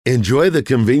Enjoy the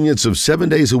convenience of 7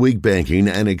 days a week banking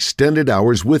and extended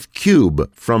hours with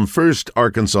Cube from First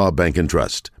Arkansas Bank and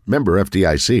Trust. Member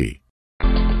FDIC.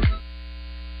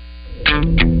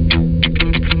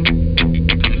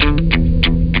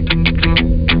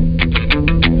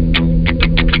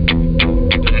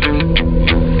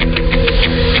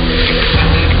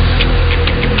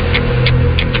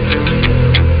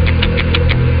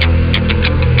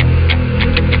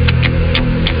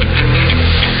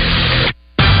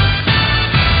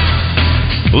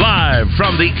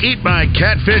 From the Eat My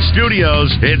Catfish studios,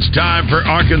 it's time for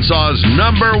Arkansas's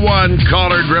 #1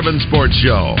 caller-driven sports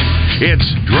show. It's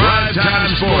Drive Time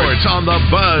Sports on the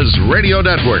Buzz Radio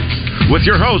Network with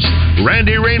your hosts,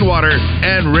 Randy Rainwater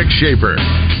and Rick Shaeffer.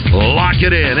 Lock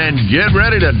it in and get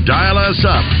ready to dial us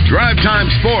up. Drive Time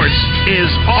Sports is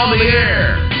on the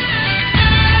air.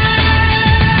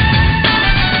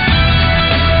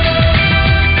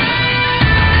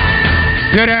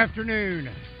 Good afternoon.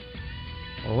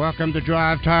 Welcome to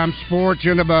Drive Time Sports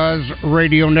in the Buzz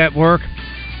Radio Network.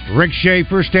 Rick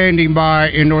Shaeffer standing by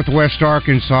in Northwest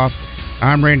Arkansas.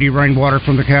 I'm Randy Rainwater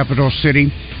from the capital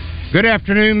city. Good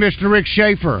afternoon, Mr. Rick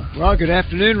Shaeffer. Well, good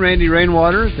afternoon, Randy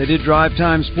Rainwater. They did Drive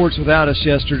Time Sports without us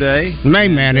yesterday. They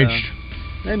managed.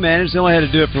 They only had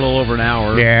to do it for a little over an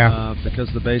hour. Yeah. Because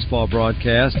of the baseball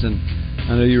broadcast. And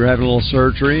I know you were having a little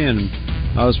surgery, and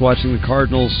I was watching the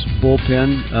Cardinals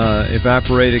bullpen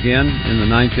evaporate again in the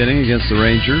ninth inning against the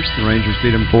Rangers. The Rangers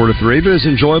beat them 4-3, but it was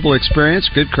an enjoyable experience.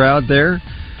 Good crowd there.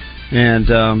 And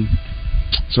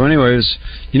so anyways,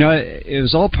 it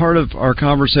was all part of our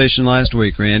conversation last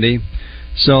week, Randy.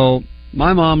 So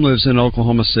my mom lives in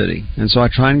Oklahoma City, and so I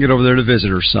try and get over there to visit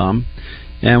her some.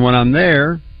 And when I'm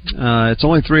there, it's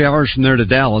only 3 hours from there to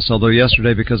Dallas, although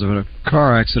yesterday, because of a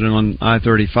car accident on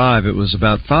I-35, it was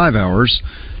about 5 hours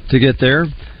to get there.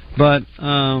 But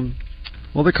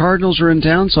well, the Cardinals are in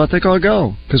town, so I think I'll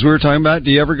go, because we were talking about,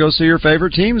 do you ever go see your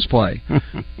favorite teams play?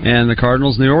 And the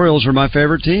Cardinals and the Orioles are my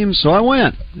favorite teams, so I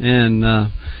went.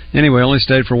 And anyway, I only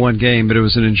stayed for one game, but it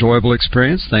was an enjoyable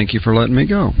experience. Thank you for letting me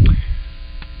go.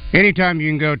 Anytime you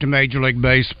can go to Major League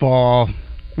Baseball,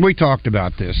 we talked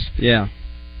about this. Yeah.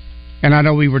 And I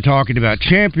know we were talking about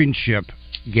championship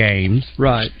games.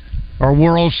 Right. Or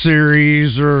World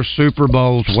Series or Super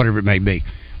Bowls, whatever it may be.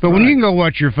 But when you can go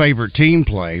watch your favorite team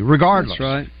play, regardless,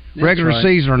 regular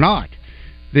season or not,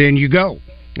 then you go.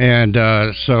 And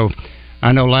so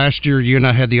I know last year you and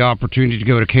I had the opportunity to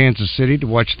go to Kansas City to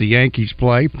watch the Yankees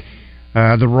play.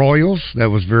 The Royals, that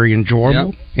was very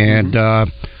enjoyable. Yep. And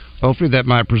hopefully that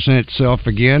might present itself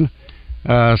again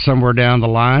somewhere down the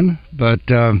line. But,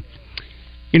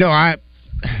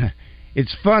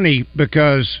 it's funny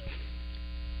because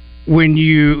when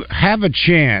you have a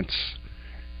chance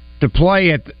to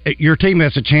play your team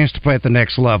has a chance to play at the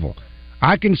next level.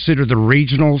 I consider the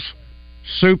regionals,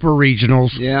 super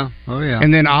regionals,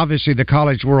 and then obviously the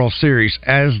College World Series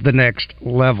as the next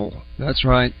level. That's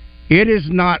right. It is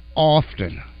not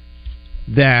often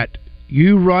that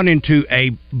you run into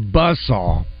a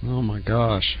buzzsaw. Oh my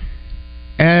gosh!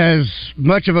 As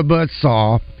much of a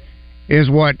buzzsaw is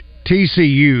what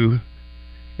TCU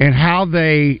and how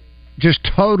they just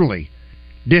totally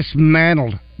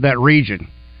dismantled that region.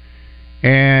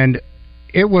 And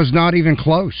it was not even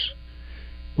close.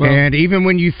 Well, and even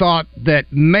when you thought that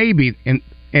maybe,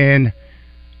 and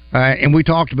we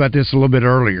talked about this a little bit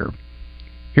earlier,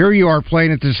 here you are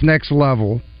playing at this next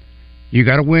level. You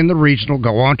got to win the regional,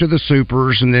 go on to the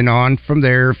Supers, and then on from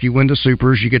there, if you win the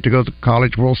Supers, you get to go to the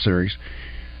College World Series.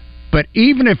 But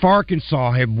even if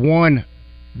Arkansas had won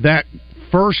that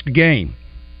first game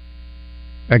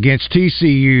against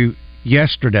TCU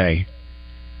yesterday,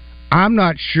 I'm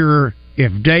not sure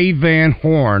if Dave Van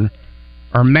Horn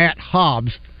or Matt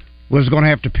Hobbs was going to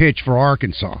have to pitch for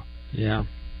Arkansas. Yeah.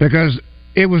 Because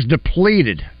it was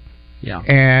depleted. Yeah.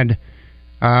 And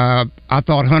I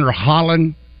thought Hunter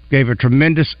Holland gave a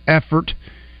tremendous effort,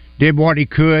 did what he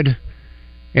could,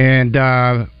 and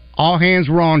all hands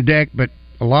were on deck, but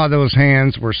a lot of those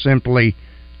hands were simply,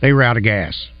 they were out of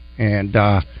gas. And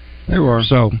they were.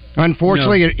 So,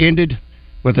 unfortunately, it ended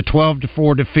with a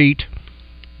 12-4 defeat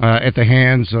at the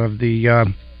hands of the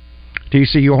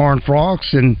TCU Horned Frogs,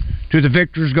 and to the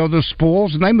victors go the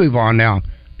spoils, and they move on now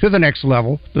to the next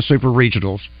level, the Super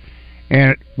Regionals.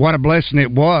 And what a blessing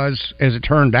it was, as it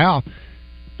turned out.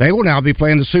 They will now be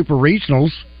playing the Super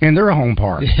Regionals in their home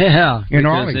park. Yeah. In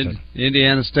Arlington.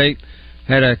 Indiana State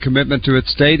had a commitment to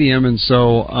its stadium, and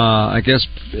so I guess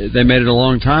they made it a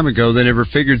long time ago. They never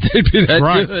figured they'd be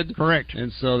that good. Correct.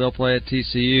 And so they'll play at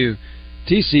TCU.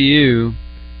 TCU,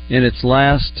 in its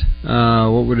last,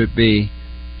 what would it be,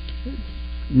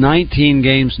 19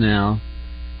 games now,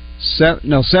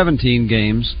 17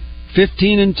 games,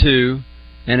 15-2,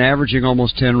 and averaging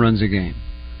almost 10 runs a game.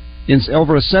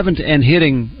 And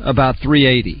hitting about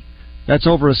 380. That's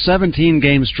over a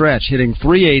 17-game stretch, hitting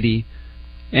 380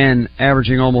 and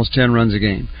averaging almost 10 runs a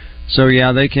game. So,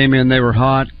 yeah, they came in, they were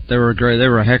hot, they were great, they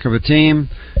were a heck of a team.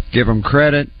 Give them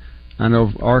credit. I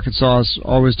know Arkansas is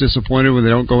always disappointed when they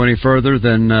don't go any further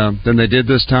than they did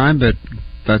this time, but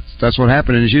that's what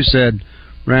happened. And as you said,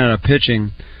 ran out of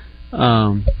pitching.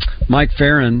 Mike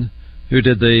Farron, who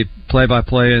did the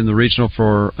play-by-play in the regional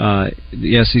for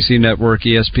the SEC Network,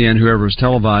 ESPN, whoever was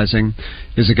televising,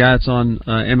 is a guy that's on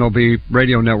MLB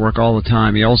Radio Network all the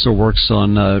time. He also works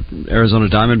on Arizona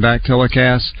Diamondback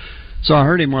telecasts. So I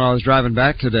heard him when I was driving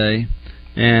back today,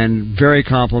 and very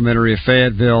complimentary of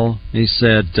Fayetteville. He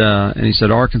said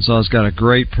Arkansas's got a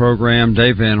great program.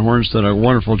 Dave Van Horn's done a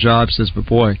wonderful job. He says, but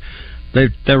boy, they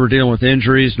were dealing with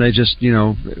injuries, and they just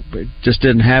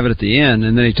didn't have it at the end.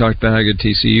 And then he talked about how good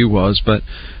TCU was, but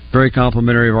very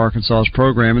complimentary of Arkansas's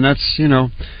program. And that's,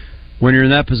 when you're in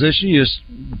that position, you just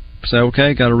say,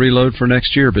 okay, got to reload for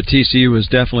next year. But TCU was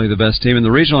definitely the best team in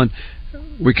the regional, and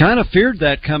we kind of feared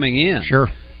that coming in. Sure.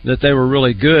 That they were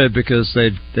really good because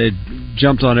they'd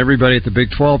jumped on everybody at the Big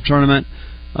 12 tournament,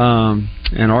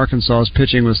 and Arkansas's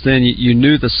pitching was thin. You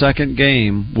knew the second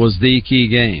game was the key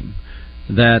game.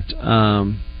 That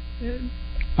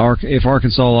if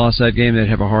Arkansas lost that game, they'd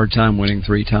have a hard time winning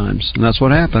 3 times, and that's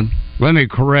what happened. Let me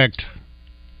correct.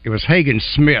 It was Hagen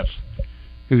Smith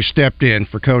who stepped in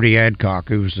for Cody Adcock,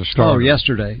 who was the starter. Oh,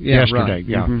 yesterday. Yeah, yesterday, right.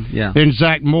 yeah. Mm-hmm, yeah. Then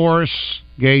Zach Morris,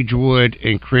 Gage Wood,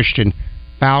 and Christian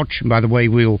Fouch. And by the way,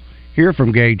 we'll hear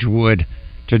from Gage Wood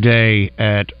today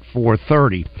at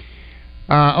 4:30.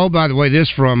 By the way, this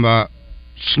from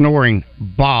Snoring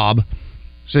Bob.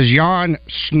 Says, yawn,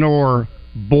 snore,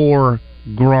 bore,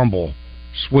 grumble,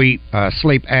 sleep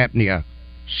apnea,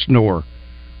 snore,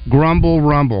 grumble,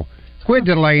 rumble. Quit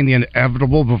delaying the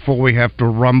inevitable before we have to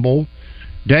rumble.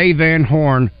 Dave Van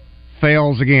Horn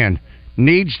fails again.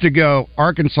 Needs to go.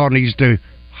 Arkansas needs to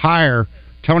hire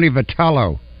Tony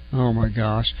Vitello. Oh, my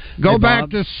gosh. Go hey, back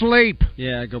Bob, to sleep.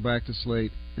 Yeah, go back to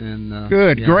sleep. And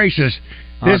Good gracious.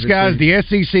 This guy's the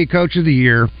SEC Coach of the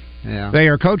Year. Yeah. They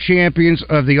are co-champions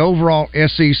of the overall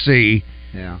SEC.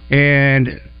 Yeah.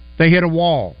 And they hit a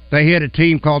wall. They hit a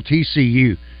team called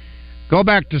TCU. Go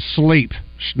back to sleep,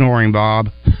 Snoring Bob.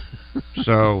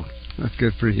 So that's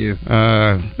good for you.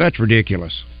 That's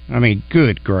ridiculous. I mean,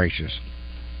 good gracious.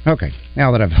 Okay,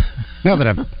 now that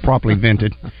I've properly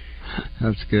vented.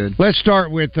 That's good. Let's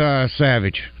start with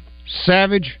Savage.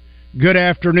 Savage, good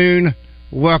afternoon.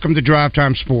 Welcome to Drive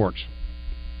Time Sports.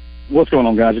 What's going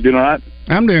on, guys? You doing all right?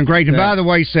 I'm doing great. And by the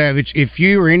way, Savage, if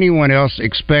you or anyone else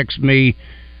expects me,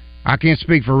 I can't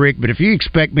speak for Rick, but if you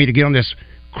expect me to get on this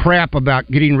crap about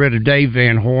getting rid of Dave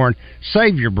Van Horn,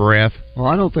 save your breath. Well,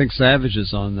 I don't think Savage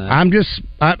is on that. I'm just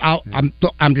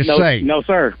saying. No,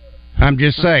 sir. I'm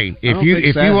just saying. If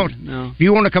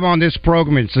you want to come on this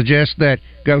program and suggest that,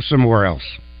 go somewhere else.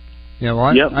 Yeah,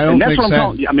 well, yep. I don't and that's think what I'm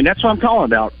calling. I mean, that's what I'm calling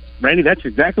about, Randy. That's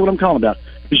exactly what I'm calling about.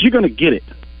 Because you're going to get it.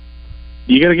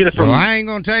 You're going to get it from. Well, I ain't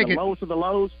going to take the it. Lowest of the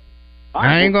lows.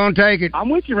 I ain't going to take it. I'm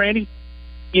with you, Randy.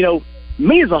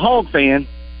 Me as a Hog fan,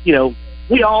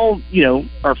 we all,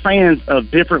 are fans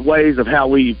of different ways of how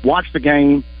we watch the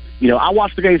game. I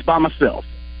watch the games by myself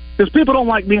because people don't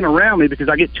like being around me because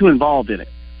I get too involved in it.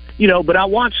 But I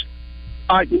watch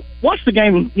the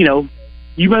game.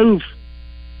 You move,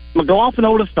 go off and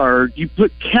over to third. You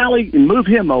put Callie and move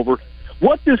him over.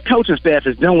 What this coaching staff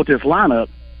has done with this lineup,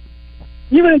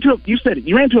 you ran into a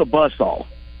buzzsaw.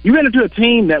 You ran into a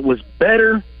team that was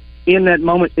better in that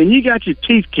moment, and you got your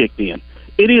teeth kicked in.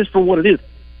 It is for what it is.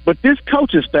 But this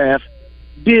coaching staff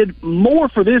did more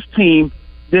for this team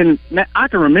than I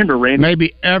can remember, Randy.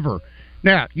 Maybe ever.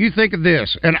 Now, you think of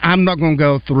this, and I'm not going to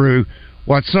go through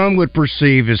what some would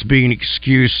perceive as being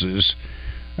excuses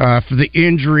for the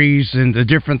injuries and the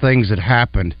different things that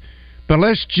happened. But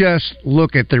let's just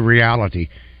look at the reality.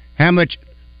 How much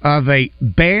of a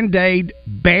Band-Aid,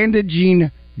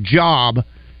 bandaging job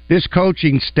this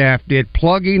coaching staff did,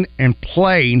 plugging and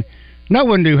playing. No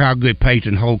one knew how good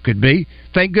Peyton Holt could be.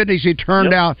 Thank goodness he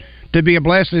turned out to be a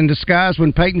blessing in disguise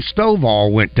when Peyton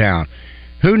Stovall went down.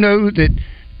 Who knew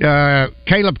that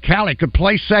Caleb Callie could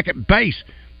play second base?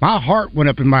 My heart went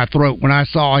up in my throat when I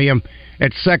saw him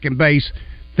at second base,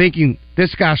 thinking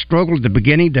this guy struggled at the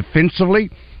beginning defensively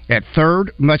at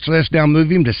third, much less now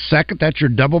move him to second. That's your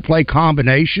double play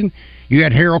combination. You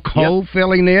had Harold Cole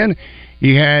filling in.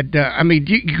 You had,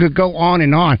 you could go on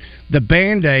and on. The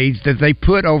Band-Aids that they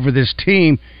put over this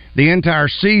team the entire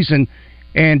season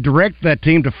and direct that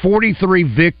team to 43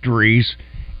 victories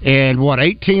and,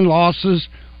 18 losses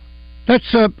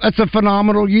That's a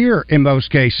phenomenal year in most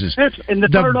cases. The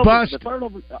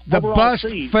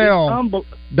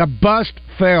bust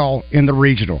fell in the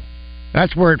regional.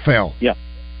 That's where it fell. Yeah.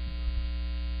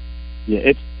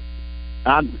 Yeah,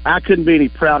 I couldn't be any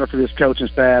prouder for this coaching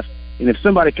staff. And if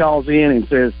somebody calls in and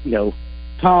says,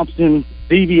 Thompson,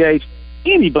 DVH,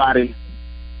 anybody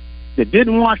that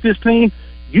didn't watch this team,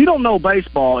 you don't know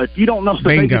baseball if you don't know that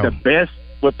they did the best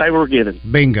what they were given.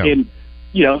 Bingo. And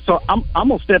so I'm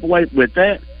gonna step away with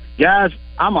that, guys.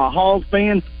 I'm a Hog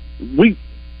fan.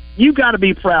 You got to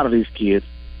be proud of these kids.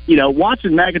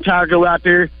 Watching McIntyre go out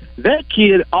there, that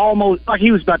kid almost like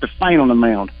he was about to faint on the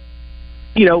mound.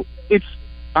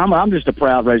 I'm just a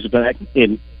proud Razorback,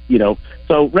 and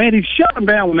So Randy, shut them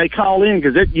down when they call in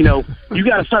because you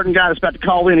got a certain guy that's about to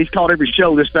call in. He's called every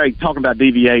show this day talking about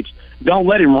DVH. Don't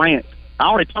let him rant. I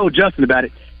already told Justin about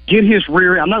it. Get his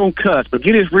rear end. I'm not going to cuss, but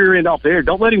get his rear end off the air.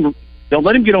 Don't let him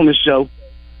get on this show.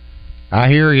 I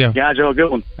hear you. Guys, y'all a good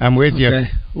one. I'm with you.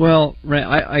 Okay. Well,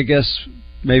 I guess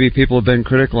maybe people have been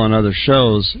critical on other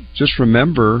shows. Just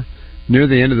remember, near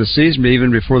the end of the season,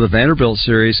 even before the Vanderbilt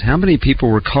series, how many people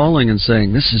were calling and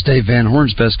saying, this is Dave Van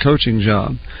Horn's best coaching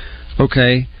job?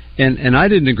 Okay. And I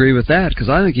didn't agree with that because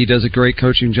I think he does a great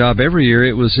coaching job every year.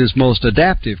 It was his most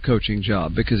adaptive coaching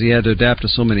job because he had to adapt to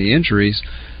so many injuries.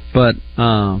 But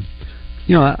I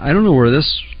don't know where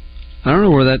this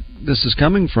is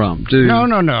coming from.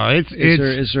 No.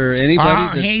 Is there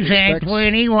anybody? He's had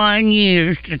 21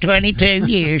 years to 22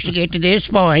 years to get to this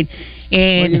point.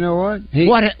 And well, you know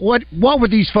what? What would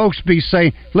these folks be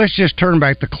saying? Let's just turn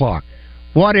back the clock.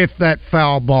 What if that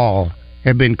foul ball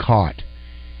had been caught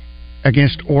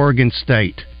against Oregon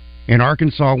State and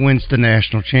Arkansas wins the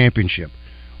national championship?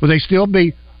 Will they still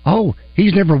be,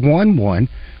 he's never won one,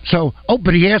 so,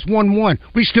 but he has won one.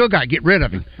 We still got to get rid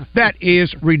of him. That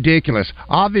is ridiculous.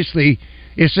 Obviously,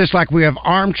 it's just like we have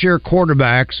armchair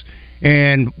quarterbacks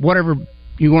and whatever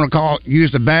you want to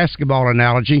use the basketball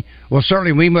analogy. Well,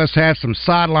 certainly we must have some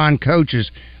sideline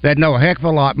coaches that know a heck of a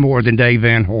lot more than Dave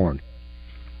Van Horn.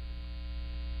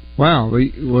 Wow.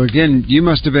 Well, again, you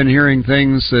must have been hearing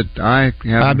things that I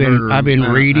haven't heard. I've been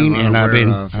reading and I've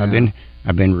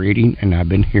been reading and I've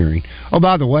been hearing. Oh,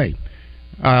 by the way,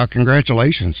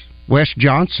 congratulations, Wes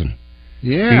Johnson.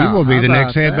 Yeah, he will be the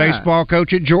next head baseball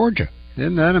coach at Georgia.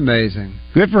 Isn't that amazing?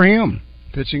 Good for him.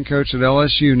 Pitching coach at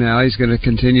LSU now. He's going to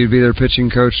continue to be their pitching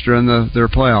coach during their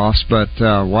playoffs. But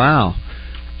wow,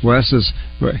 Wes is.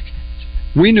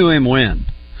 We knew him when.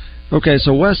 Okay,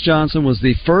 so Wes Johnson was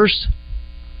the first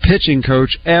pitching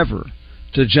coach ever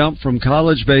to jump from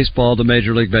college baseball to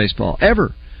Major League Baseball,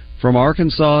 ever, from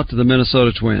Arkansas to the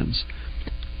Minnesota Twins.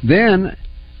 Then,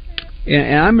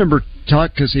 and I remember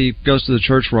because he goes to the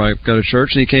church where I go to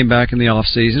church, and he came back in the off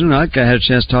season, and I had a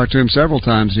chance to talk to him several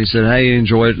times, and he said, hey, he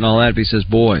enjoyed it and all that, but he says,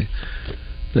 boy,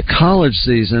 the college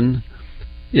season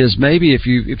is maybe if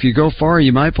you go far,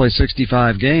 you might play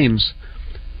 65 games.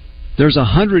 There's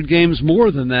 100 games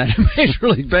more than that in Major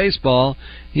League Baseball.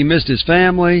 He missed his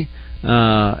family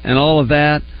and all of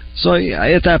that. So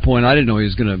at that point, I didn't know he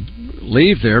was going to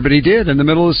leave there, but he did in the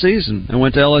middle of the season and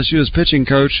went to LSU as pitching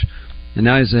coach, and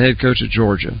now he's the head coach at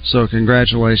Georgia. So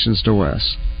congratulations to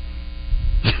Wes.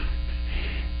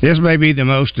 This may be the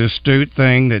most astute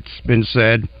thing that's been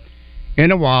said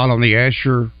in a while on the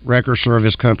Asher Wrecker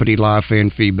Service Company live fan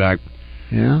feedback.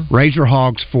 Yeah. Razor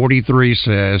Hogs 43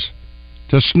 says,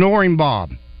 to Snoring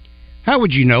Bob, how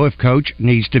would you know if Coach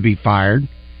needs to be fired?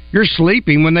 You're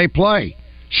sleeping when they play,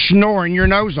 snoring your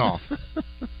nose off.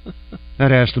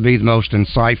 That has to be the most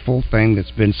insightful thing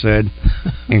that's been said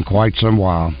in quite some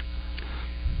while.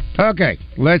 Okay,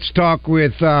 let's talk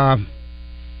with my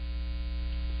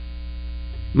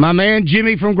man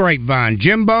Jimmy from Grapevine.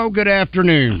 Jimbo, good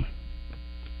afternoon.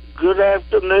 Good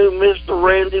afternoon, Mr.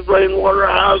 Randy Rainwater.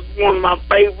 How's one of my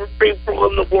favorite people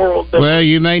in the world? Well,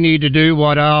 you may need to do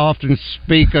what I often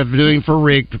speak of doing for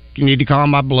Rick. You need to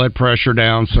calm my blood pressure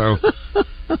down, so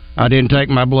I didn't take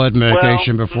my blood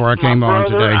medication before I came on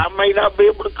today. I may not be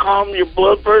able to calm your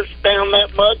blood pressure down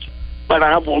that much, but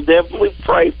I will definitely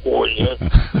pray for you.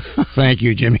 Thank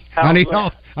you, Jimmy. I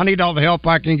need all the help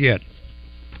I can get.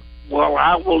 Well,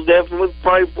 I will definitely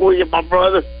pray for you, my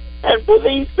brother. And for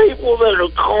these people that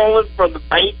are calling for the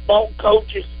baseball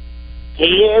coaches'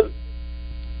 head,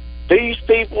 these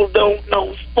people don't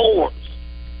know sports.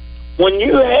 When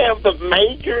you have the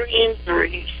major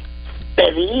injuries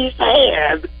that he's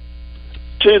had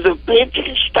to the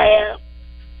pitching staff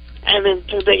and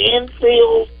into the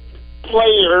infield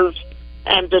players,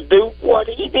 and to do what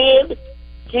he did,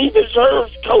 he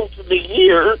deserves Coach of the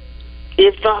Year,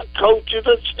 if not Coach of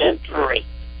the Century.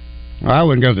 Well, I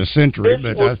wouldn't go to the Century, This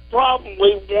but was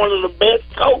probably one of the best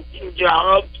coaching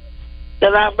jobs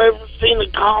that I've ever seen a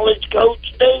college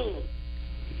coach do.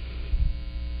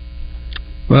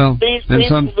 Well, These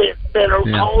and people that are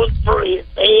calling for his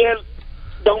head,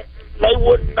 they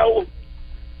wouldn't know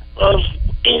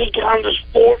any kind of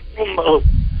sport from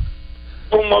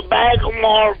a bag of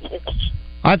marbles.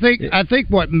 I think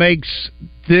what makes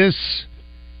this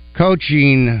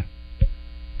coaching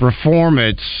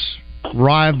performance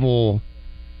rival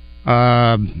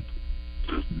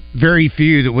very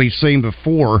few that we've seen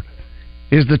before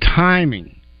is the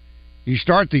timing. You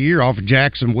start the year off with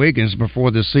Jackson Wiggins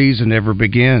before the season ever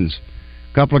begins.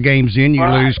 A couple of games in, you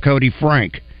lose Cody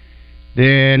Frank.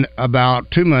 Then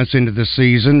about 2 months into the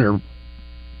season, or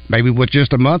maybe with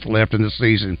just a month left in the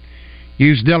season,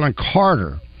 use Dylan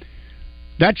Carter.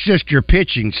 That's just your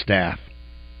pitching staff.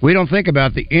 We don't think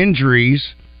about the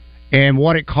injuries and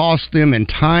what it cost them in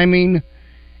timing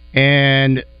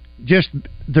and just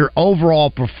their overall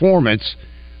performance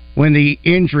when the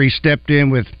injury stepped in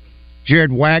with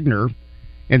Jared Wagner,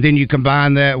 and then you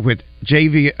combine that with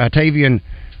Tavian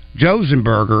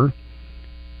Josenberger,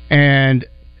 and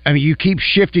I mean you keep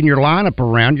shifting your lineup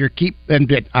around.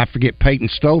 I forget Peyton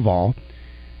Stovall,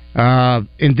 and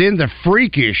then the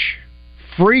freakish,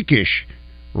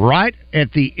 right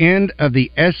at the end of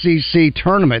the SEC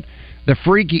tournament, the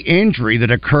freaky injury that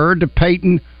occurred to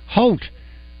Peyton Holt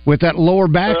with that lower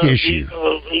back issue.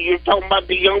 You're talking about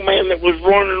the young man that was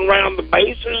running around the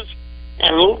bases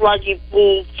and looked like he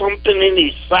pulled something in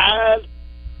his side?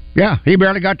 Yeah, he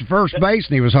barely got to first base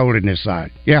and he was holding his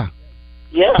side. Yeah.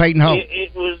 Yeah. Peyton Holt.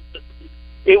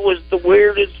 It was the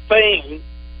weirdest thing.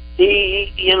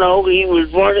 He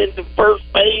was running to first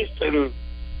base and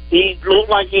he looked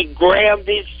like he grabbed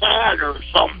his side or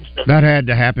something. That had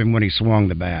to happen when he swung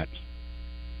the bat.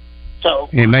 So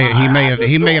he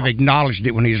may have acknowledged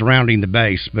it when he was rounding the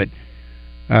base, but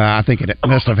I think it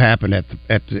must have happened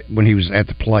when he was at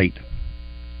the plate.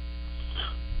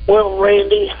 Well,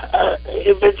 Randy,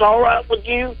 if it's all right with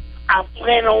you, I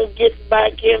plan on getting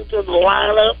back into the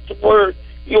lineup to where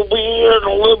you'll be hearing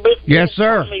a little bit more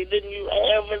from me than you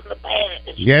have in the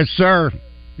past. Yes, sir.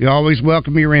 You always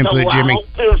welcome your input, Jimmy. I hope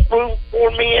there's room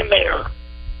for me in there.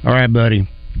 All right, buddy.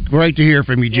 Great to hear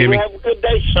from you, Jimmy. You have a good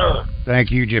day, sir. Thank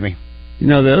you, Jimmy. You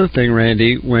know, the other thing,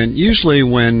 Randy, when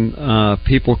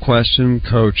people question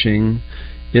coaching,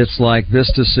 it's like this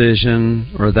decision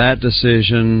or that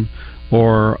decision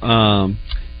or,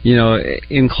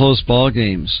 in close ball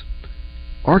games.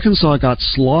 Arkansas got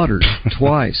slaughtered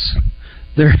twice.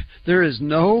 There is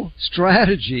no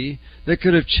strategy that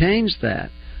could have changed that.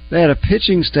 They had a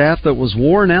pitching staff that was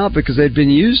worn out because they'd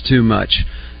been used too much,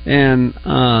 and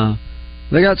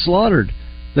they got slaughtered.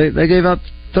 They gave up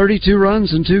 32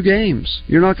 runs in 2 games.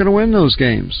 You're not going to win those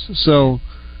games. So,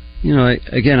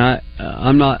 again, I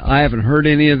haven't heard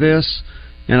any of this,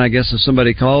 and I guess if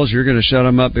somebody calls, you're going to shut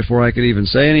them up before I could even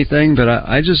say anything. But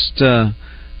I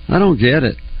don't get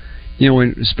it.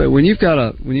 When you've got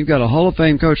a Hall of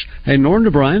Fame coach. Hey, Norm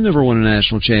DeBryan never won a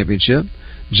national championship,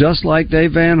 just like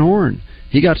Dave Van Horn.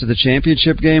 He got to the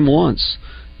championship game once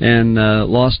and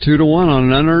lost 2-1 on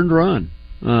an unearned run.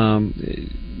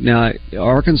 Now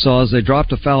Arkansas, they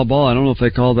dropped a foul ball. I don't know if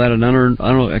they called that an unearned.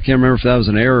 I can't remember if that was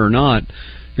an error or not.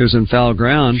 It was in foul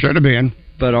ground. Should have been.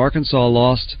 But Arkansas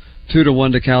lost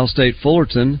 2-1 to Cal State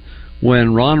Fullerton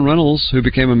when Ron Reynolds, who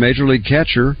became a major league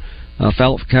catcher,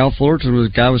 Cal Fullerton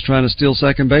was trying to steal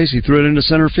second base. He threw it into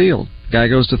center field. Guy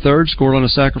goes to third, scored on a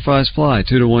sacrifice fly.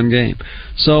 2-1 game.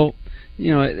 So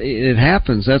it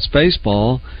happens. That's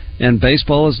baseball. And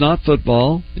baseball is not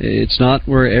football. It's not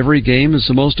where every game is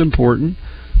the most important.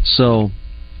 So,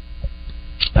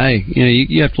 hey,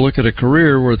 you have to look at a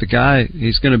career where the guy,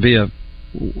 he's going to be I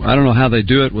don't know how they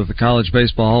do it with the College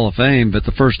Baseball Hall of Fame, but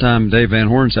the first time Dave Van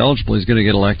Horn's eligible, he's going to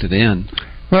get elected in.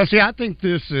 Well, see, I think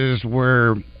this is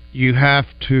where you have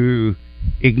to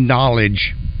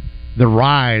acknowledge the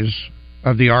rise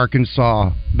of the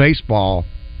Arkansas baseball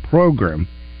program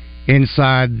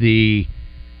inside the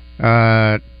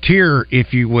tier,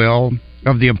 if you will,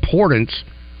 of the importance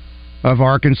of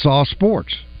Arkansas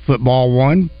sports. Football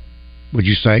 1, would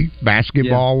you say?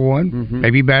 Basketball 1, mm-hmm.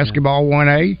 Maybe basketball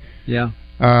 1A. Yeah.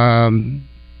 And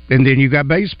then you got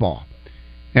baseball.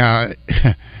 Now,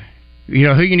 who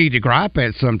you need to gripe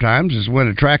at sometimes is when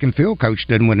a track and field coach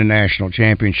doesn't win a national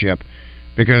championship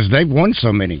because they've won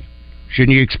so many.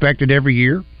 Shouldn't you expect it every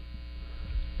year?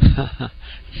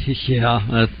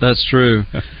 Yeah, that's true.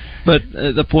 But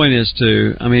the point is,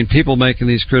 too, people making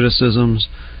these criticisms,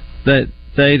 that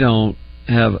they don't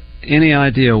have any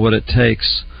idea what it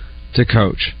takes to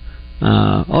coach.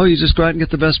 You just go out and get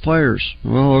the best players.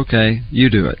 Well, okay, you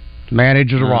do it.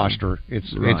 manage the roster.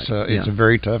 It's a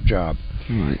very tough job.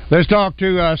 Right. Let's talk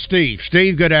to Steve.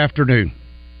 Steve, good afternoon.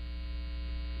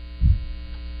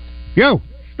 Yo.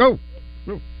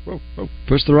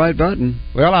 Push the right button.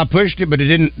 Well, I pushed it, but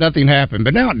nothing happened.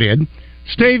 But now it did.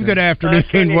 Steve, good afternoon.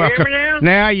 Can you Welcome. hear me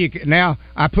now? Now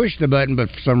I pushed the button, but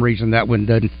for some reason that one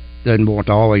doesn't want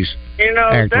to always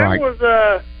act right.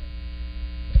 Was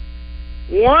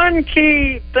one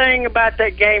key thing about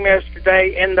that game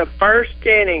yesterday in the first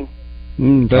inning.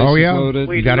 Loaded.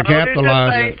 You got to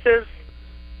capitalize.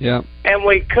 Yeah. And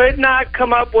we could not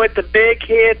come up with a big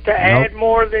hit to add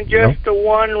more than just the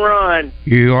one run.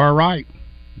 You are right.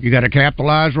 You got to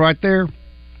capitalize right there.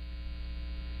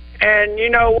 And,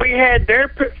 we had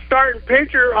their starting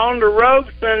pitcher on the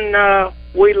ropes, and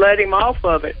we let him off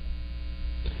of it.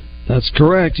 That's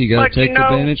correct. You got to take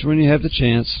advantage when you have the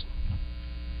chance.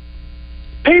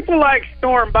 People like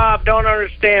Storm Bob don't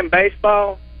understand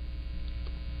baseball.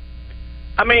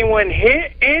 I mean, when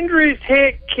injuries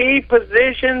hit key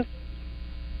positions,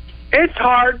 it's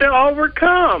hard to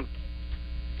overcome.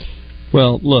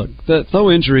 Well, look,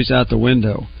 throw injuries out the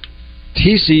window.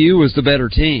 TCU was the better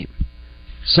team.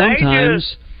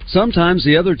 Sometimes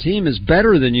the other team is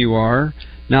better than you are.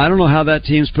 Now, I don't know how that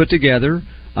team's put together.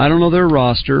 I don't know their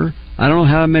roster. I don't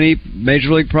know how many Major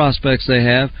League prospects they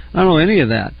have. I don't know any of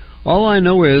that. All I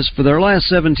know is, for their last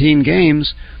 17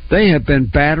 games, they have been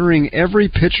battering every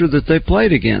pitcher that they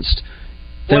played against.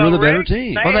 They were the better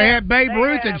team. Well, they had Babe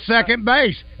Ruth at second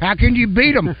base. How can you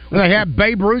beat them when they have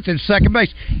Babe Ruth at second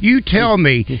base? You tell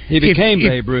me. He became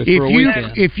Babe Ruth for a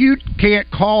weekend. If you can't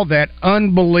call that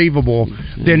unbelievable,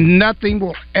 then nothing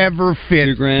will ever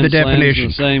fit the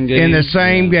definition. In the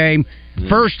same game.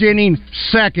 First inning,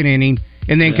 second inning,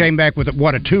 and then came back with, a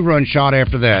 2-run shot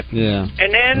after that. Yeah.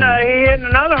 And then he hit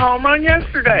another home run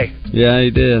yesterday. Yeah,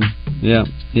 he did. Yeah.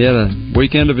 He had a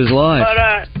weekend of his life.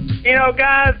 But,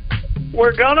 guys,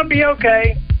 we're going to be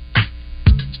okay.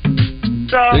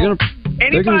 So, Randy,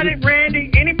 anybody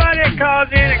that calls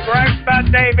in and gripes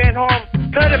about Dave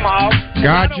Enholm, cut him off.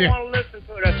 Gotcha. I don't want to listen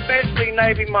to it, especially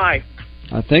Navy Mike.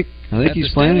 I think he's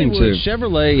planning to.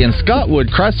 Chevrolet and Scottwood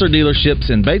Chrysler dealerships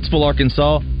in Batesville,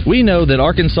 Arkansas, we know that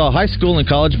Arkansas high school and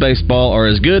college baseball are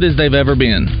as good as they've ever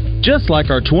been. Just like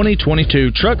our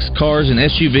 2022 trucks, cars, and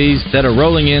SUVs that are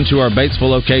rolling into our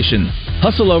Batesville location.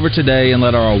 Hustle over today and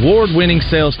let our award-winning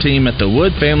sales team at the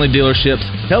Wood Family Dealerships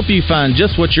help you find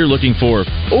just what you're looking for.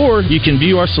 Or you can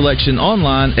view our selection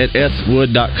online at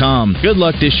swood.com. Good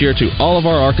luck this year to all of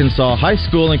our Arkansas high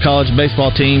school and college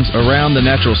baseball teams around the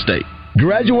natural state.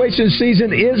 Graduation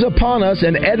season is upon us,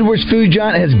 and Edwards Food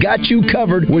Giant has got you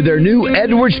covered with their new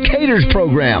Edwards Caters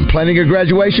program. Planning a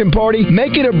graduation party?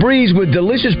 Make it a breeze with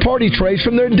delicious party trays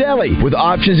from their deli, with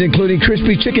options including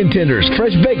crispy chicken tenders,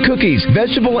 fresh baked cookies,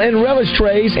 vegetable and relish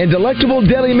trays, and delectable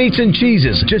deli meats and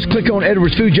cheeses. Just click on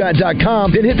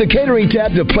edwardsfoodgiant.com, then hit the catering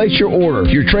tab to place your order.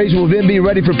 Your trays will then be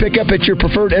ready for pickup at your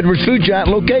preferred Edwards Food Giant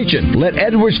location. Let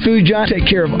Edwards Food Giant take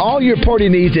care of all your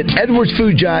party needs at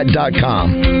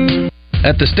edwardsfoodgiant.com.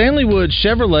 At the Stanley Wood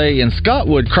Chevrolet and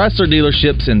Scottwood Chrysler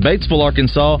dealerships in Batesville,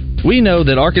 Arkansas, we know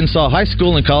that Arkansas high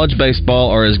school and college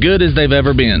baseball are as good as they've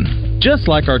ever been. Just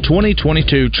like our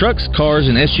 2022 trucks, cars,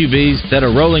 and SUVs that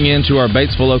are rolling into our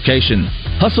Batesville location.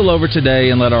 Hustle over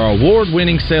today and let our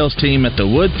award-winning sales team at the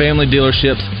Wood Family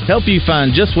Dealerships help you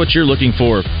find just what you're looking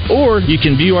for. Or you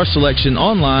can view our selection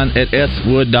online at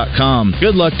swood.com.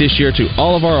 Good luck this year to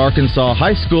all of our Arkansas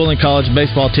high school and college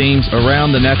baseball teams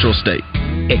around the natural state.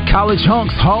 At College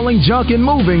Hunks Hauling, Junk, and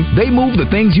Moving, they move the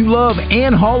things you love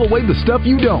and haul away the stuff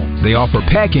you don't. They offer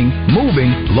packing,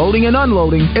 moving, loading and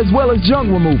unloading, as well as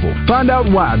junk removal. Find out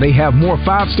why they have more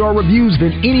 5-star reviews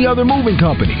than any other moving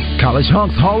company.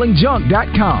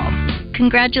 CollegeHunksHaulingJunk.com.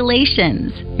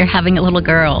 Congratulations, you're having a little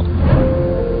girl.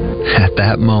 At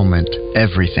that moment,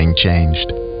 everything changed.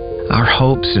 Our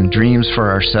hopes and dreams for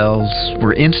ourselves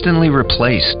were instantly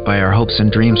replaced by our hopes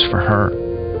and dreams for her.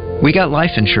 We got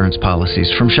life insurance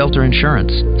policies from Shelter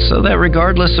Insurance, so that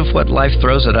regardless of what life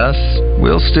throws at us,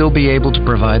 we'll still be able to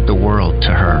provide the world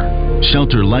to her.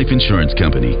 Shelter Life Insurance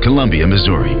Company, Columbia,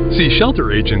 Missouri. See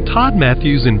Shelter agent Todd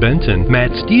Matthews in Benton,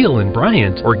 Matt Steele in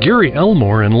Bryant, or Gary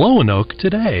Elmore in Lonoke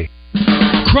today.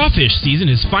 Crawfish season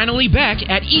is finally back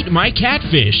at Eat My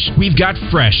Catfish. We've got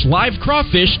fresh, live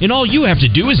crawfish, and all you have to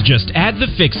do is just add the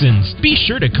fixins. Be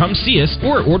sure to come see us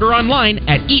or order online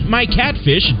at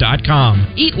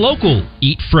eatmycatfish.com. Eat local,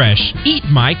 eat fresh, Eat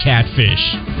My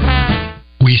Catfish.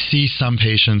 We see some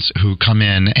patients who come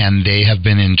in and they have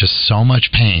been in just so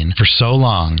much pain for so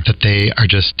long that they are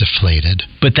just deflated.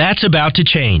 But that's about to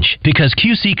change because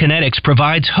QC Kinetics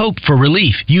provides hope for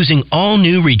relief using all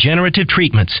new regenerative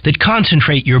treatments that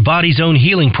concentrate your body's own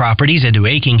healing properties into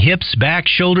aching hips, back,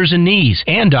 shoulders, and knees.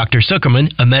 And Dr.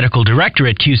 Zuckerman, a medical director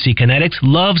at QC Kinetics,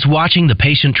 loves watching the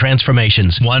patient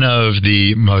transformations. One of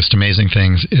the most amazing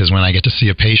things is when I get to see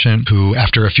a patient who,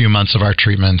 after a few months of our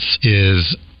treatments,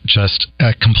 is just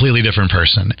a completely different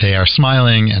person. They are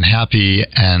smiling and happy,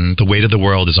 and the weight of the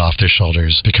world is off their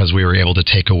shoulders because we were able to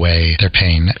take away their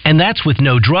pain. And that's with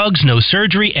no drugs, no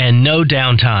surgery, and no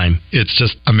downtime. It's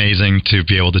just amazing to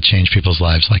be able to change people's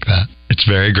lives like that. It's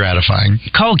very gratifying.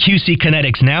 Call QC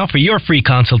Kinetics now for your free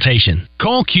consultation.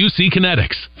 Call QC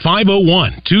Kinetics,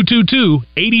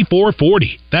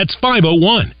 501-222-8440. That's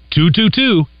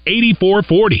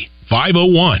 501-222-8440.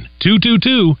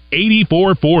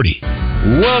 501-222-8440.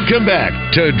 Welcome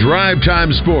back to Drive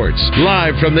Time Sports,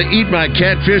 live from the Eat My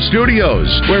Catfish studios,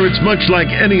 where it's much like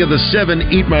any of the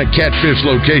 7 Eat My Catfish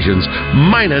locations,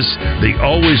 minus the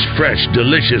always fresh,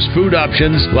 delicious food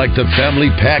options like the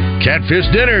family pack catfish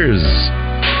dinners.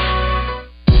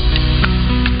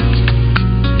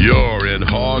 You're in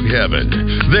hog heaven.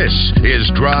 This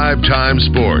is Drive Time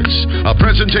Sports, a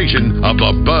presentation of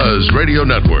the Buzz Radio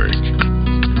Network.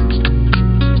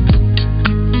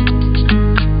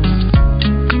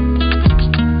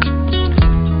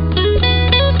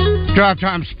 Drive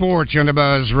Time Sports on the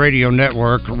Buzz Radio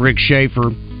Network. Rick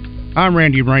Shaeffer. I'm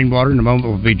Randy Rainwater. In a moment,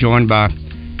 we'll be joined by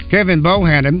Kevin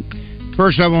Bohannon.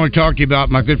 First, I want to talk to you about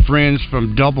my good friends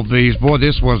from Double B's. Boy,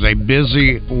 this was a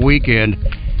busy weekend,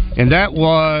 and that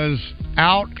was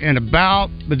out and about,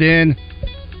 but then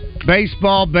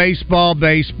baseball. Throw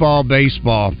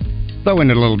in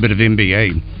a little bit of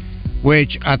NBA,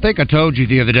 which I think I told you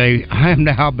the other day, I am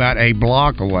now about a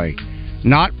block away.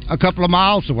 Not a couple of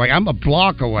miles away. I'm a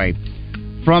block away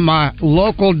from my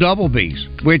local Double B's,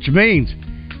 which means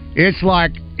it's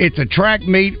like it's a track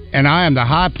meet, and I am the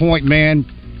high point man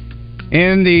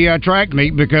in the track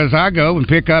meet because I go and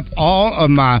pick up all of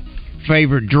my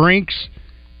favorite drinks,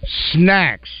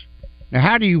 snacks. Now,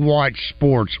 how do you watch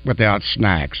sports without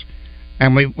snacks?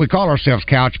 And we call ourselves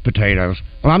couch potatoes.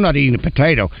 Well, I'm not eating a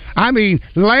potato. I mean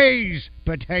Lay's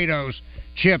potatoes,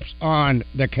 chips on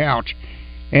the couch.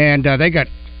 And they got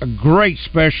great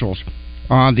specials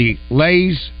on the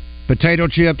Lay's potato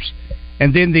chips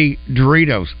and then the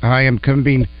Doritos. I am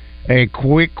becoming a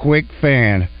quick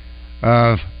fan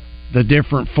of the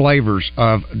different flavors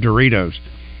of Doritos.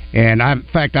 And in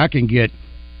fact, I can get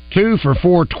 2 for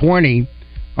 $4.20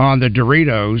 on the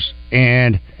Doritos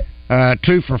and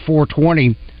 2 for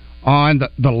 $4.20 on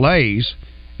the Lay's.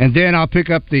 And then I'll pick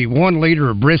up the 1 liter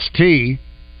of Brisk tea.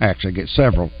 Actually, get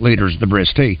several liters of the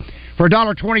Brisk tea for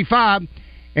 $1.25,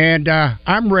 and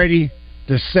I'm ready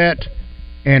to sit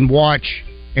and watch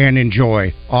and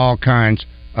enjoy all kinds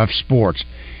of sports.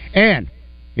 And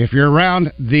if you're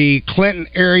around the Clinton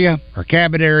area or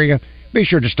Cabot area, be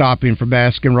sure to stop in for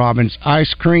Baskin-Robbins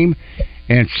ice cream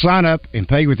and sign up and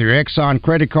pay with your Exxon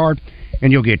credit card,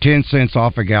 and you'll get 10 cents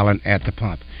off a gallon at the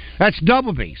pump. That's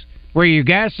Double B's, where you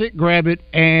gas it, grab it,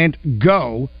 and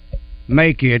go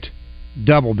make it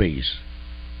Double B's.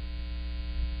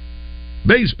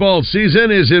 Baseball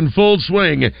season is in full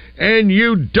swing, and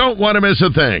you don't want to miss a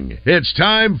thing. It's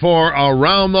time for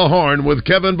Around the Horn with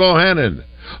Kevin Bohannon.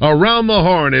 Around the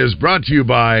Horn is brought to you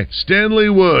by Stanley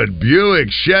Wood, Buick,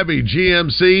 Chevy,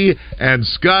 GMC, and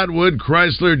Scott Wood,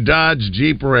 Chrysler, Dodge,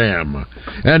 Jeep, Ram.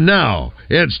 And now,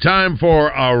 it's time for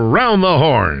Around the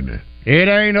Horn. It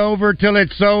ain't over till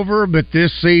it's over, but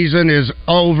this season is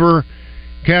over.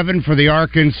 Kevin, for the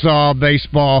Arkansas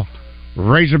baseball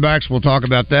Razorbacks, we'll talk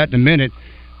about that in a minute.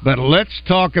 But let's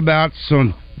talk about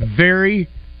some very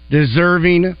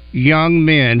deserving young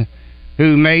men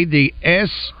who made the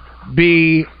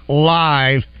SB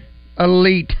Live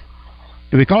Elite.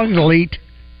 Do we call it Elite?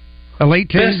 Elite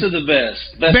team? Best of the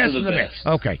best. Best of the best.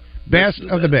 Okay. Best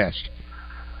of the best.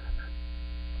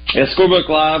 At Scorebook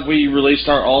Live, we released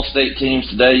our all-state teams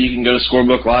today. You can go to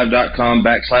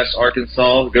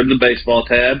scorebooklive.com/Arkansas, go to the baseball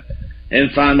tab, and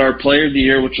find our Player of the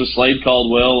Year, which was Slade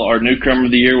Caldwell, our Newcomer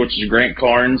of the Year, which is Grant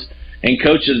Carnes, and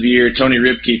Coach of the Year, Tony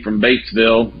Ripke from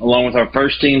Batesville, along with our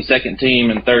first team, second team,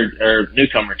 and third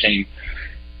newcomer team.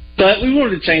 But we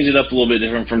wanted to change it up a little bit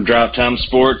different from Drive Time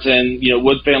Sports, and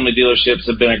Wood Family Dealerships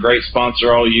have been a great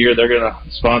sponsor all year. They're going to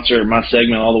sponsor my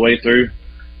segment all the way through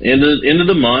end of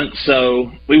the month.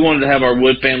 So we wanted to have our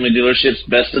Wood Family Dealerships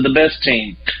Best of the Best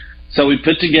team. So we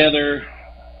put together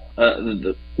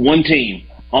the one team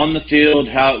on the field,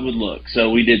 how it would look.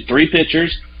 So we did 3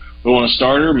 pitchers. We want a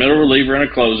starter, middle reliever, and a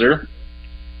closer.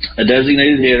 a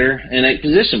designated hitter, and 8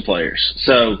 position players.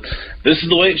 So this is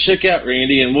the way it shook out,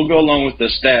 Randy, and we'll go along with the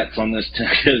stats on this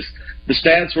because the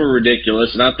stats were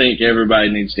ridiculous, and I think everybody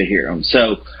needs to hear them.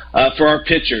 So for our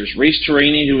pitchers, Reese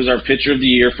Torini, who was our pitcher of the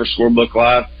year for Scorebook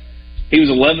Live, he was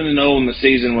 11-0 in the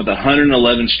season with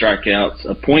 111 strikeouts,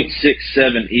 a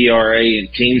 .67 ERA,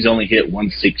 and teams only hit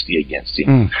 160 against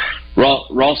him.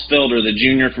 Ross Felder, the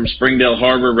junior from Springdale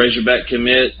Harbor, Razorback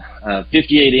commit,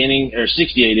 68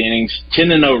 innings,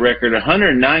 10-0 record,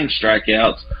 109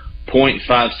 strikeouts,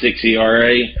 .56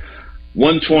 ERA,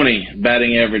 120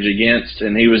 batting average against,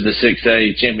 and he was the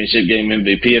 6A championship game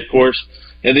MVP, of course.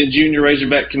 And then junior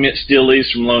Razorback commit Steele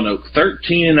Lees from Lone Oak,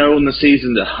 13-0 in the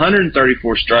season,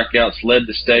 134 strikeouts, led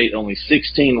the state, only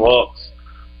 16 walks,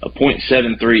 a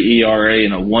 .73 ERA,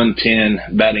 and a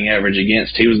 110 batting average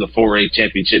against. He was the 4A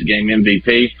championship game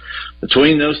MVP.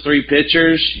 Between those 3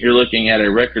 pitchers, you're looking at a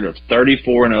record of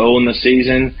 34-0 in the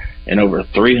season and over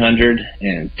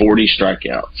 340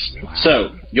 strikeouts.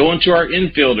 So, going to our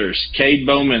infielders, Cade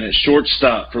Bowman at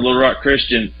shortstop for Little Rock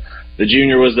Christian. The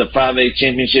junior was the 5A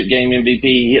championship game MVP.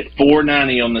 He hit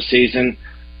 .490 on the season,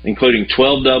 including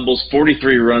 12 doubles,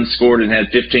 43 runs scored, and had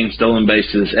 15 stolen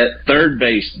bases. At third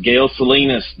base, Gail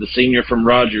Salinas, the senior from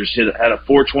Rogers, had a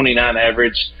 .429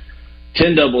 average,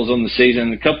 10 doubles on the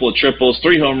season, a couple of triples,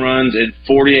 3 home runs, and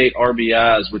 48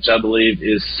 RBIs, which I believe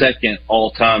is second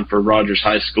all-time for Rogers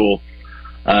High School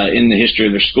in the history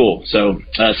of their school. So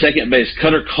second base,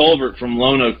 Cutter Culvert from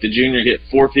Lone Oak, the junior, hit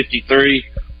 .453,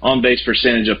 on-base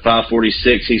percentage of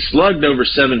 .546. He slugged over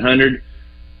 .700,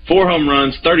 4 home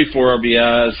runs, 34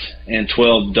 RBIs, and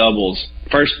 12 doubles.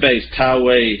 First base, Ty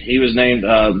Wade. He was named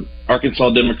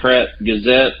Arkansas Democrat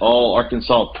Gazette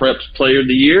All-Arkansas Preps Player of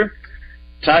the Year.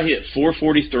 Ty hit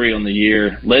 .443 on the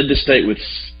year, led the state with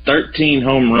 13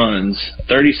 home runs,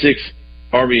 36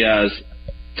 RBIs,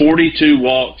 42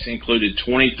 walks, included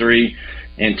 23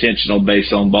 intentional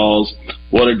base on balls.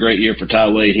 What a great year for Ty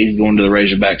Wade. He's going to the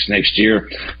Razorbacks next year.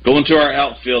 Going to our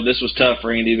outfield, this was tough,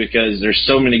 Randy, because there's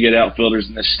so many good outfielders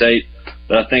in this state,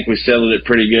 but I think we settled it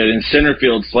pretty good. In center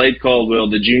field, Slade Caldwell,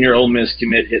 the junior Ole Miss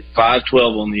commit, hit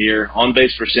 .512 on the year,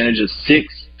 on-base percentage of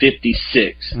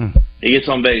 .656. He gets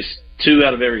on base 2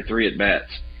 out of every 3 at-bats.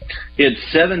 He had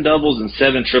 7 doubles and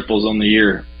 7 triples on the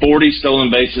year, 40 stolen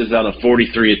bases out of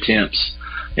 43 attempts.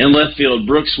 In left field,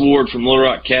 Brooks Ward from Little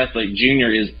Rock Catholic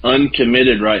Jr. is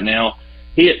uncommitted right now.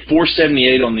 He hit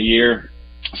 .478 on the year,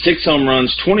 6 home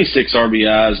runs, 26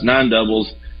 RBIs, 9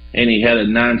 doubles, and he had a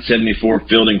 .974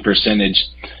 fielding percentage.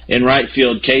 In right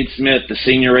field, Cade Smith, the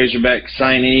senior Razorback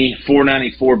signee,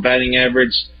 .494 batting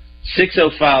average,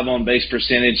 .605 on base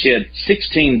percentage. He had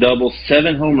 16 doubles,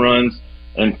 7 home runs,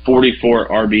 and 44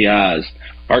 RBIs.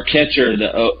 Our catcher,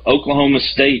 the Oklahoma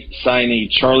State signee,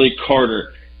 Charlie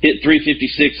Carter, hit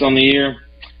 .356 on the year.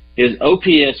 His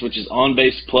OPS, which is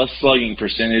on-base plus slugging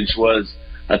percentage, was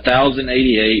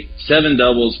 1,088, 7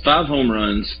 doubles, 5 home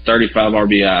runs, 35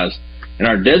 RBIs. And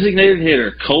our designated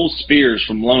hitter, Cole Spears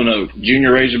from Lone Oak,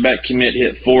 junior Razorback commit,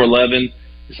 hit .411.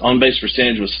 His on-base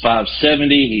percentage was .570.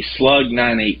 He slugged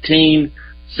 .918,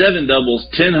 7 doubles,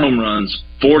 10 home runs,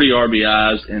 40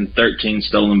 RBIs, and 13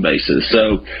 stolen bases.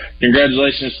 So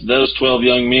congratulations to those 12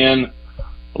 young men.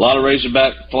 A lot of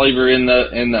Razorback flavor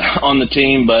on the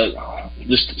team, but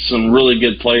just some really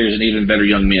good players and even better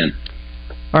young men.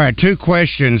 All right, 2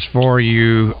 questions for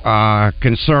you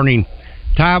concerning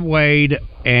Ty Wade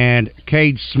and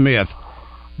Cade Smith,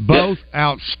 both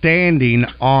outstanding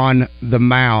on the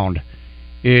mound.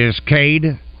 Is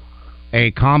Cade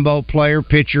a combo player,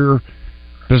 pitcher,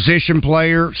 position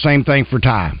player? Same thing for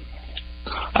Ty.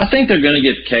 I think they're going to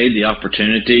give Cade the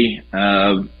opportunity.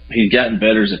 He's gotten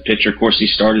better as a pitcher. Of course, he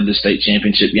started the state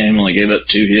championship game, only gave up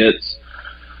 2 hits.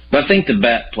 But I think the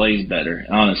bat plays better,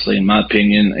 honestly, in my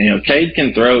opinion. You know, Cade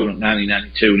can throw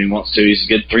 90-92 when he wants to. He's a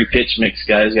good 3-pitch mix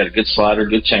guy. He's got a good slider,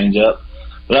 good changeup.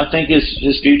 But I think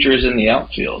his future is in the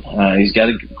outfield. He's got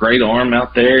a great arm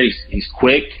out there. He's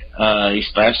quick. He's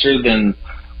faster than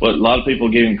what a lot of people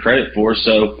give him credit for.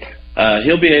 So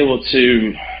he'll be able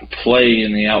to play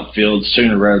in the outfield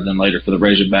sooner rather than later for the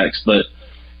Razorbacks. But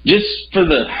just for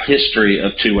the history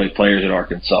of two-way players at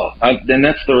Arkansas, and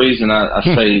that's the reason I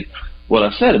say what I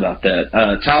said about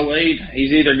that. Ty Wade,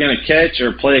 he's either going to catch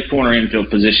or play a corner infield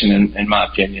position, in my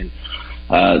opinion.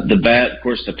 The bat, of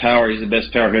course, the power, he's the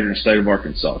best power hitter in the state of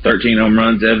Arkansas. 13 home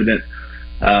runs, evident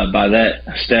by that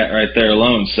stat right there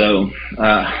alone. So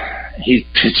he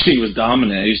was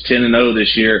dominant. He was 10-0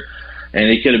 this year, and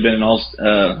he could have been an all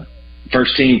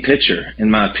first-team pitcher,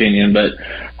 in my opinion. But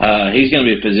he's going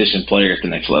to be a position player at the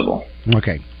next level.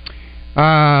 Okay.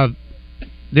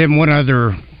 Then one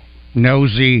other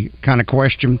nosy kind of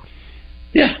question.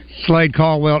 Yeah. Slade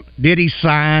Caldwell, did he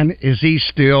sign? Is he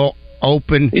still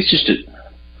open? He's just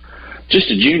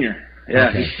a junior. Yeah,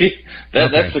 Okay.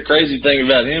 That's the crazy thing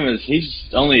about him is he's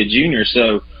only a junior,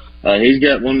 so he's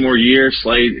got one more year.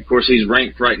 Slade, of course, he's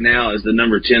ranked right now as the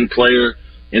number 10 player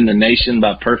in the nation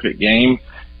by perfect game.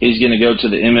 He's going to go to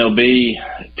the MLB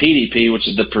PDP, which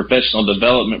is the Professional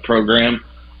Development Program.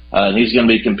 He's going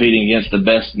to be competing against the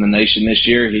best in the nation this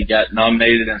year. He got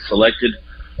nominated and selected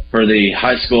for the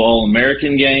High School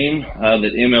All-American game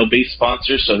that MLB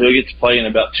sponsors, so he'll get to play in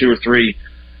about 2 or 3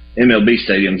 MLB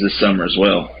stadiums this summer as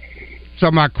well. So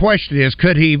my question is,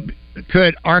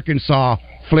 could Arkansas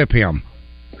flip him?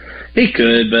 He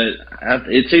could, but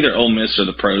it's either Ole Miss or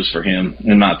the pros for him,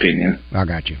 in my opinion. I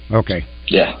got you. Okay.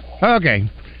 Yeah. Okay.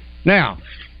 Now,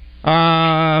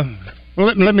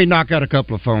 let me knock out a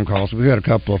couple of phone calls. We've got a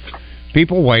couple of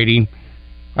people waiting.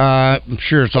 I'm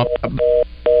sure it's all...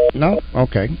 No?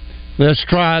 Okay. Let's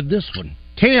try this one.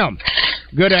 Tim,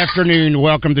 good afternoon.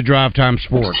 Welcome to Drive Time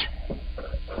Sports.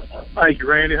 Thank you,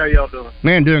 Randy. How y'all doing?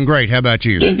 Man, doing great. How about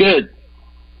you? Doing good.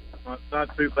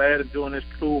 Not too bad. Enjoying this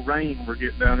cool rain we're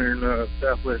getting down here in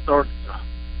southwest Arkansas.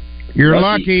 You're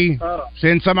lucky.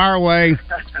 Send some our way.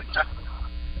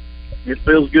 It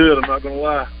feels good, I'm not going to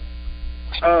lie.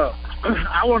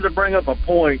 I wanted to bring up a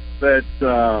point that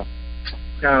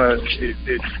kind of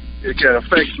it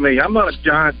affects me. I'm not a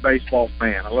giant baseball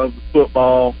fan. I love the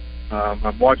football.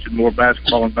 I'm watching more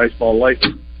basketball and baseball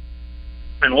lately.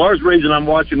 And a large reason I'm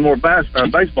watching more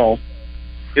baseball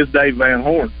is Dave Van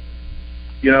Horn.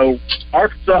 You know,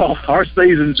 Arkansas, our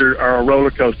seasons are a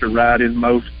roller coaster ride in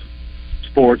most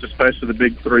sports, especially the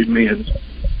big three men's,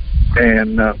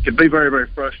 and can be very, very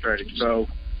frustrating. So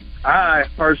I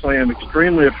personally am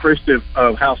extremely appreciative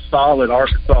of how solid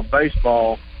Arkansas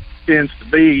baseball tends to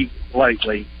be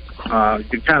lately. You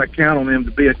can kind of count on them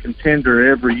to be a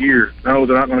contender every year. No,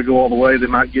 they're not going to go all the way. They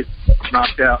might get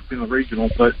knocked out in the regional,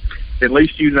 but at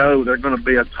least you know they're going to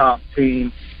be a top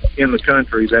team in the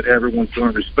country that everyone's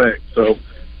going to respect. So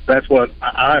that's what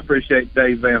I appreciate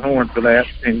Dave Van Horn for that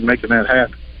and making that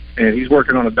happen. And he's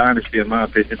working on a dynasty, in my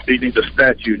opinion. He needs a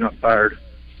statue, not fired.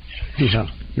 Yeah,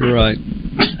 you're right.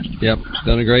 Yep,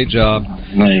 done a great job.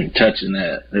 I'm not even touching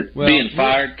that. Being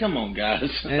fired, come on, guys.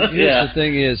 And here's the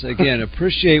thing is, again,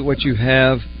 appreciate what you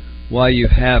have while you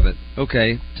have it.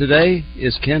 Okay, today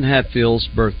is Ken Hatfield's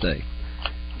birthday.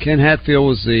 Ken Hatfield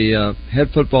was the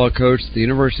head football coach at the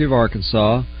University of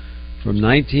Arkansas from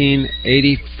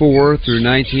 1984 through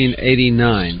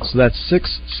 1989. So that's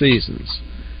 6 seasons.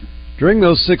 During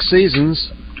those 6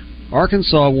 seasons,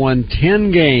 Arkansas won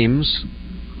 10 games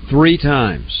 3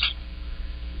 times.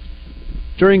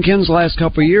 During Ken's last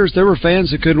couple of years, there were fans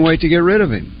that couldn't wait to get rid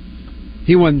of him.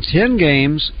 He won 10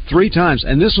 games 3 times,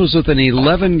 and this was with an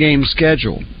 11-game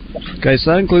schedule. Okay,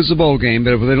 so that includes the bowl game,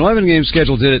 but with an 11-game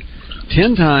schedule, did it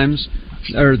 10 times,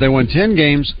 or they won 10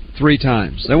 games 3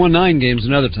 times. They won 9 games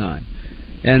another time.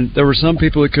 And there were some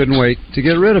people that couldn't wait to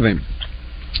get rid of him.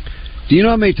 Do you know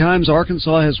how many times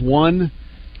Arkansas has won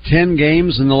 10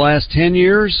 games in the last 10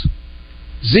 years?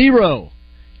 0.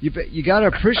 You got to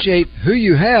appreciate who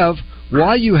you have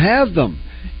while you have them.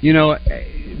 You know,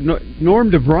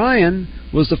 Norm DeBryan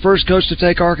was the first coach to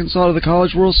take Arkansas to the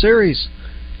College World Series.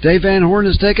 Dave Van Horn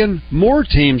has taken more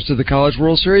teams to the College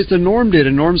World Series than Norm did,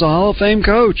 and Norm's a Hall of Fame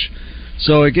coach.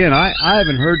 So again, I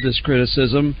haven't heard this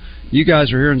criticism. You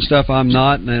guys are hearing stuff I'm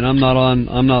not, and I'm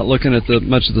not looking at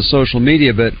much of the social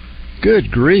media, but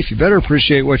good grief, you better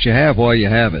appreciate what you have while you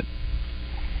have it.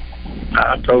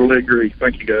 I totally agree.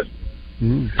 Thank you, guys.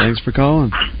 Thanks for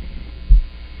calling.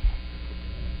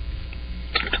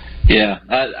 Yeah,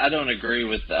 I don't agree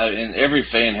with that. And every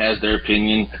fan has their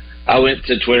opinion. I went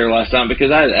to Twitter last time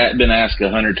because I had been asked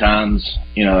 100 times,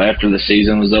 after the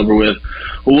season was over with,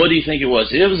 well, what do you think it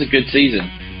was? It was a good season.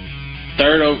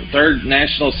 Third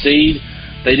national seed.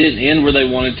 They didn't end where they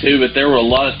wanted to, but there were a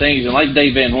lot of things. And like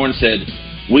Dave Van Horn said,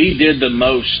 we did the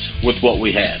most with what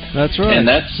we had. That's right. And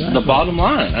that's the bottom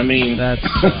line. I mean, that's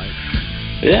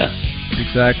right. Yeah.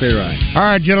 Exactly right. All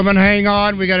right, gentlemen, hang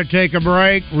on. We got to take a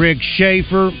break. Rick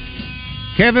Shaeffer,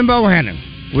 Kevin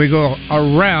Bohannon. We go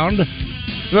around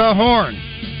the horn.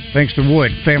 Thanks to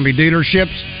Wood Family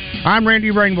Dealerships. I'm Randy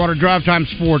Rainwater. Drive Time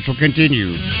Sports will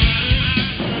continue.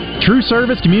 True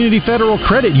Service Community Federal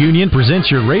Credit Union presents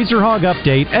your Razor Hog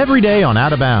update every day on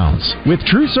Out of Bounds. With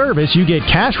True Service, you get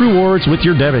cash rewards with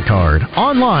your debit card.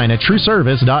 Online at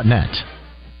trueservice.net.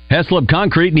 Heslop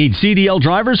Concrete needs CDL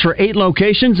drivers for 8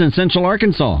 locations in Central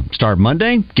Arkansas. Start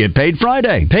Monday, get paid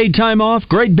Friday. Paid time off,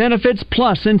 great benefits,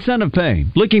 plus incentive pay.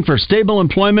 Looking for stable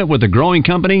employment with a growing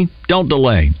company? Don't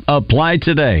delay. Apply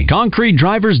today.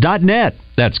 ConcreteDrivers.net.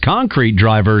 That's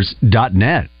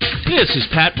concretedrivers.net. This is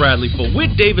Pat Bradley for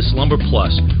Whit Davis Lumber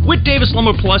Plus. Whit Davis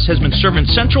Lumber Plus has been serving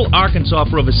Central Arkansas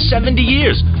for over 70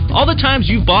 years. All the times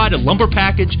you bought a lumber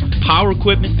package, power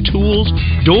equipment, tools,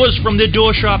 doors from their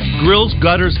door shop, grills,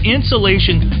 gutters,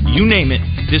 insulation, you name it,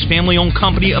 this family-owned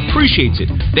company appreciates it.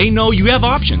 They know you have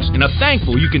options and are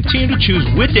thankful you continue to choose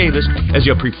Whit Davis as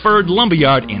your preferred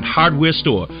lumberyard and hardware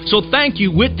store. So thank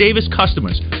you, Whit Davis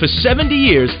customers, for 70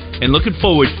 years and looking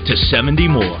forward to 70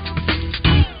 more.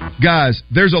 Guys,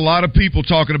 there's a lot of people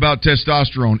talking about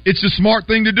testosterone. It's a smart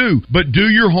thing to do, but do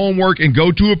your homework and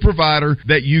go to a provider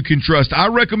that you can trust. I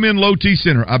recommend Low T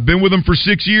Center. I've been with them for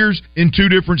 6 years in 2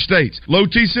 different states. Low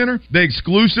T Center, they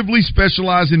exclusively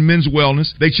specialize in men's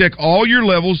wellness. They check all your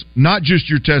levels, not just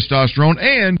your testosterone,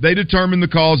 and they determine the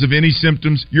cause of any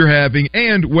symptoms you're having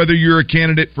and whether you're a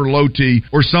candidate for low T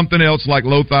or something else like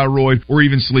low thyroid or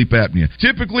even sleep apnea.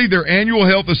 Typically, their annual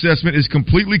health assessment is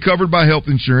completely covered by health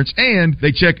insurance, and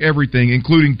they check everything,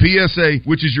 including PSA,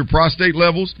 which is your prostate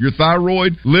levels, your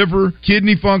thyroid, liver,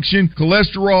 kidney function,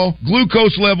 cholesterol,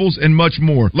 glucose levels, and much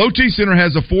more. Low T Center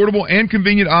has affordable and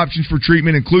convenient options for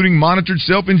treatment, including monitored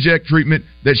self-inject treatment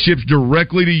that ships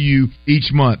directly to you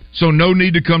each month. So no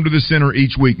need to come to the center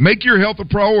each week. Make your health a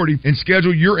priority and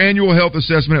schedule your annual health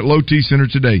assessment at Low T Center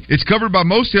today. It's covered by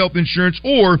most health insurance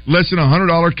or less than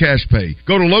 $100 cash pay.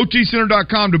 Go to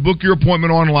lowtcenter.com to book your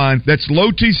appointment online. That's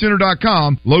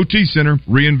lowtcenter.com. Low T Center,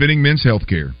 reinventing men's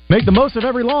healthcare. Make the most of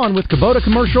every lawn with Kubota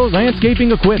Commercial Landscaping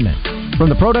Equipment. From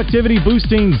the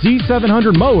productivity-boosting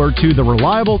Z700 mower to the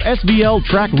reliable SVL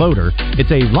track loader,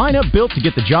 it's a lineup built to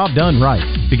get the job done right.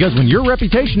 Because when your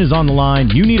reputation is on the line,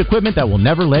 you need equipment that will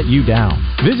never let you down.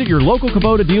 Visit your local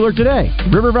Kubota dealer today.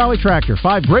 River Valley Tractor,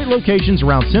 5 great locations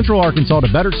around Central Arkansas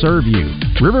to better serve you.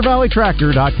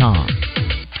 rivervalleytractor.com.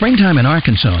 Springtime in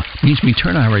Arkansas means we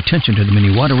turn our attention to the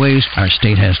many waterways our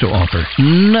state has to offer.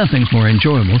 Nothing's more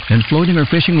enjoyable than floating or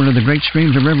fishing one of the great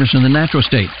streams or rivers in the natural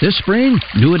state. This spring,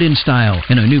 do it in style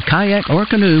in a new kayak or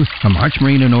canoe from Arch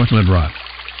Marine in North Little Rock.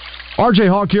 RJ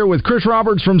Hawk here with Chris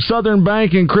Roberts from Southern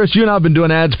Bank. And Chris, you and I have been doing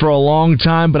ads for a long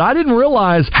time, but I didn't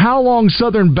realize how long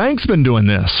Southern Bank's been doing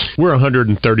this. We're a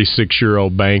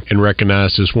 136-year-old bank and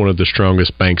recognized as one of the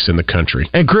strongest banks in the country.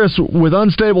 And Chris, with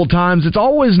unstable times, it's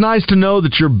always nice to know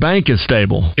that your bank is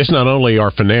stable. It's not only our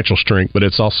financial strength, but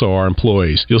it's also our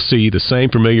employees. You'll see the same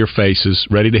familiar faces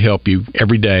ready to help you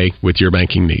every day with your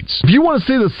banking needs. If you want to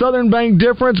see the Southern Bank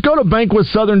difference, go to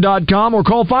bankwithsouthern.com or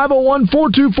call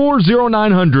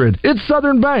 501-424-0900. It's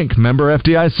Southern Bank, member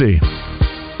FDIC.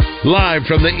 Live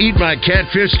from the Eat My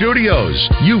Catfish studios,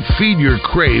 you feed your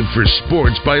crave for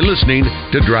sports by listening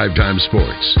to Drive Time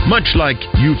Sports. Much like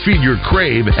you feed your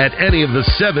crave at any of the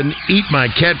 7 Eat My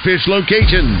Catfish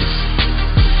locations.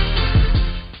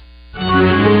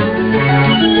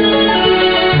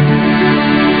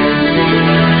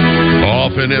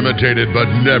 Often imitated but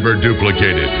never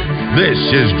duplicated. This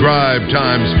is Drive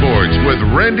Time Sports with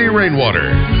Randy Rainwater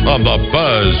on the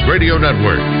Buzz Radio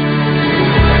Network.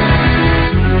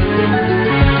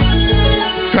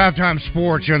 Drive Time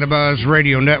Sports on the Buzz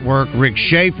Radio Network. Rick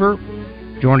Shaeffer,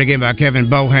 joined again by Kevin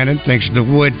Bohannon. Thanks to the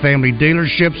Wood Family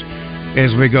Dealerships.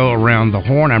 As we go around the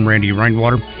horn, I'm Randy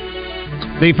Rainwater.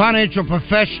 The financial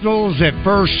professionals at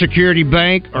First Security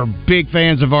Bank are big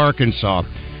fans of Arkansas.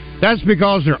 That's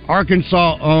because they're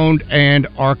Arkansas-owned and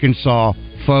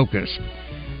Arkansas-focused.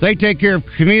 They take care of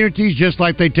communities just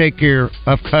like they take care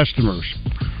of customers.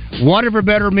 Whatever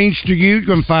better means to you, you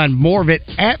can find more of it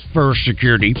at First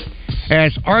Security.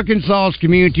 As Arkansas's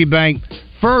community bank,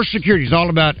 First Security is all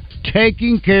about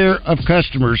taking care of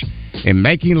customers and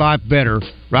making life better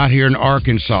right here in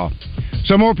Arkansas.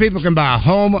 So more people can buy a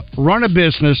home, run a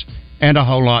business, and a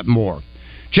whole lot more.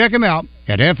 Check them out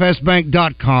at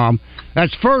fsbank.com.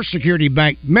 That's First Security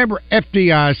Bank, member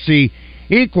FDIC,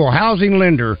 equal housing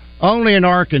lender, only in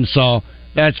Arkansas.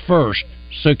 That's First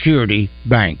Security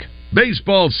Bank.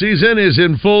 Baseball season is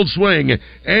in full swing,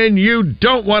 and you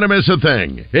don't want to miss a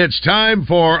thing. It's time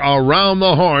for Around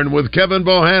the Horn with Kevin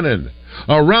Bohannon.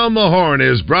 Around the Horn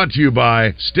is brought to you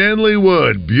by Stanley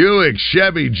Wood, Buick,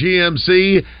 Chevy,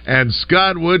 GMC, and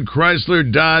Scott Wood, Chrysler,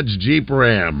 Dodge, Jeep,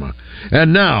 Ram.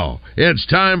 And now, it's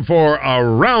time for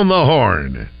Around the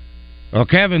Horn. Well,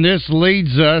 Kevin, this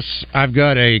leads us. I've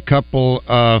got a couple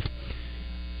of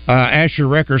Asher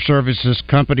Record Services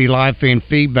company live fan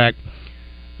feedback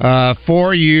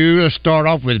for you. Let's start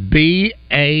off with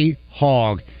B.A.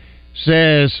 Hogg.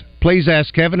 Says, please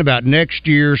ask Kevin about next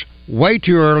year's way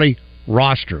too early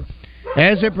roster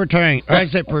as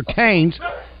it pertains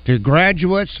to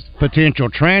graduates, potential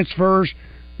transfers,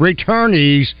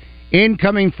 returnees,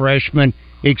 incoming freshmen,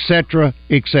 etc.,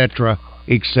 etc.,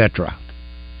 etc.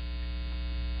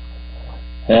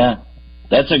 Yeah,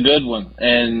 that's a good one.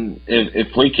 And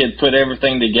if we could put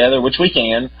everything together, which we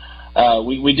can,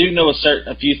 we do know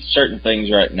a few certain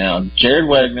things right now. Jared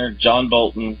Wegner, John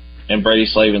Bolton, and Brady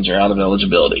Slavens are out of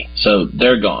eligibility, so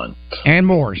they're gone. And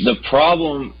Morris. The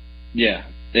problem,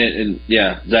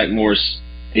 Zach Morris,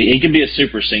 he could be a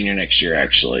super senior next year,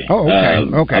 actually. Oh,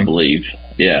 okay. Okay. I believe,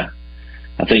 yeah.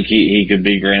 I think he could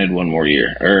be granted one more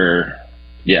year.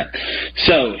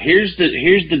 So here's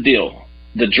the deal.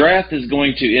 The draft is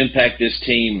going to impact this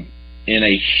team in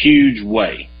a huge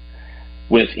way.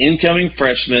 With incoming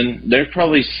freshmen, there's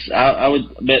probably, I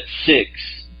would bet 6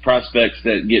 prospects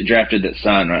that get drafted that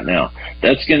sign right now.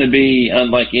 That's going to be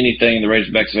unlike anything the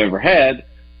Razorbacks have ever had,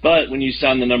 but when you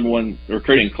sign the number 1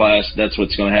 recruiting class, that's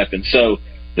what's going to happen. So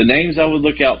the names I would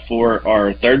look out for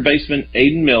are third baseman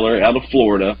Aiden Miller out of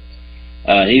Florida.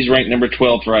 He's ranked number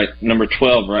 12 right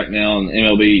now on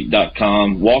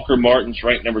MLB.com. Walker Martin's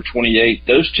ranked number 28.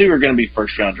 Those 2 are going to be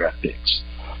first-round draft picks.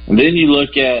 And then you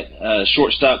look at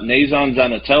shortstop Nazon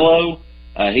Zanatello.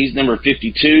 He's number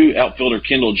 52. Outfielder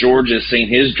Kendall George has seen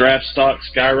his draft stock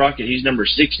skyrocket. He's number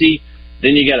 60.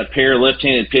 Then you got a pair of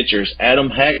left-handed pitchers. Adam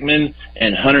Hackman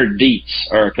and Hunter Dietz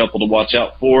are a couple to watch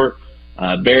out for.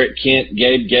 Barrett Kent,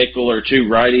 Gabe Gakel are 2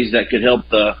 righties that could help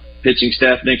the pitching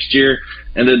staff next year.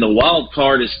 And then the wild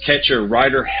card is catcher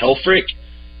Ryder Helfrich.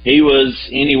 He was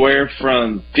anywhere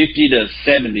from 50 to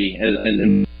 70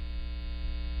 and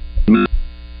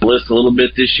list a little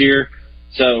bit this year.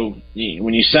 So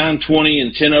when you sign 20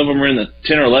 and 10 or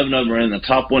 11 of them are in the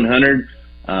top 100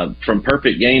 from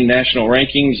Perfect Game national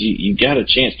rankings, you got a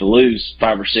chance to lose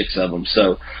 5 or 6 of them.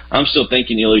 So I'm still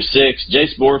thinking you lose 6.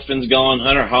 Jace Borfin's gone,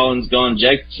 Hunter Holland's gone,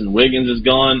 Jackson Wiggins is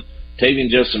gone, Tavian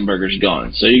Josenberger's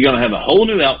gone. So you're going to have a whole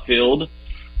new outfield.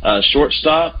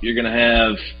 Shortstop, you're going to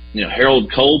have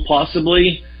Harold Cole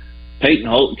possibly. Peyton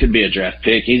Holt could be a draft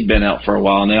pick. He's been out for a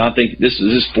while now. I think this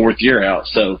is his 4th year out.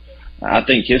 So I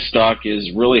think his stock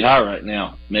is really high right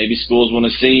now. Maybe schools want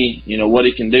to see, what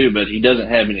he can do, but he doesn't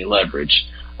have any leverage.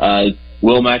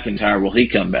 Will McIntyre, will he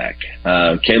come back?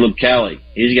 Caleb Cowley,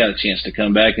 he's got a chance to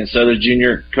come back, and so does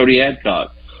junior Cody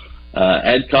Adcock.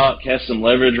 Adcock has some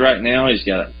leverage right now. He's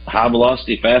got a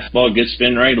high-velocity fastball, good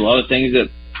spin rate, a lot of things that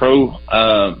pro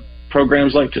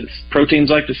teams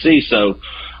like to see. So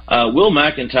Will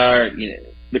McIntyre,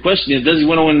 the question is, does he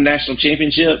want to win a national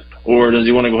championship, or does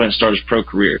he want to go ahead and start his pro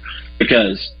career?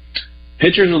 Because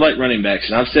pitchers are like running backs,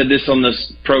 and I've said this on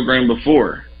this program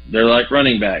before. They're like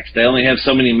running backs. They only have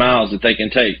so many miles that they can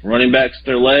take. Running backs,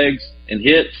 their legs and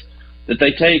hits that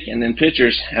they take, and then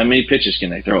pitchers, how many pitches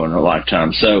can they throw in their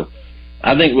lifetime? So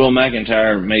I think Will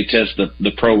McIntyre may test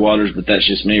the pro waters, but that's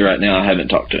just me right now. I haven't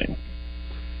talked to him.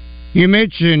 You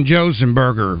mentioned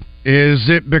Josenberger. Is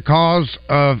it because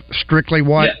of strictly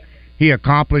what he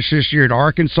accomplished this year at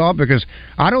Arkansas? Because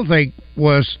I don't think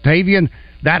was Tavian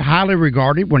that highly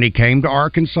regarded when he came to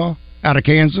Arkansas out of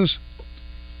Kansas.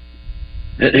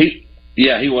 He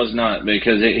was not,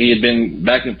 because he had been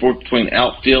back and forth between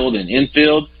outfield and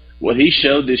infield. What he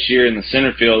showed this year in the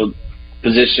center field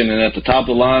position and at the top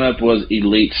of the lineup was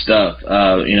elite stuff.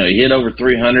 He hit over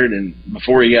 300, and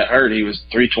before he got hurt, he was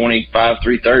 325,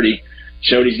 330.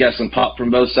 Showed he's got some pop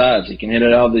from both sides. He can hit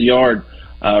it out of the yard,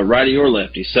 righty or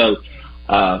lefty. So,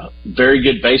 very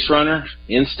good base runner.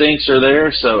 Instincts are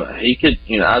there, so he could.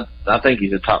 I think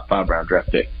he's a top 5 round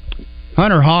draft pick.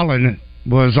 Hunter Holland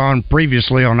was on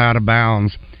previously on Out of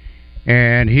Bounds,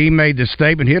 and he made the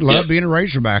statement he'd love being a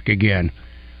Razorback again.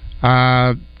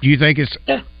 Do you think it's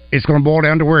going to boil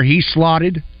down to where he's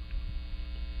slotted?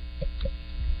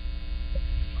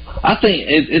 I think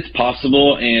it's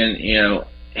possible, and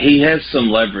he has some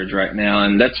leverage right now,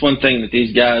 and that's one thing that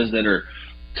these guys that are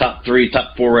top 3,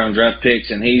 top 4 round draft picks,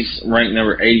 and he's ranked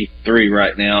number 83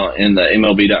 right now in the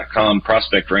MLB.com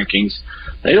prospect rankings.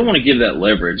 They don't want to give that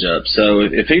leverage up. So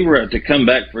if he were to come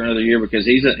back for another year, because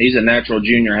he's a natural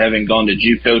junior, having gone to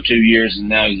JUCO 2 years, and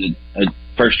now he's a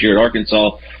first year at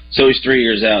Arkansas, so he's 3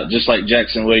 years out, just like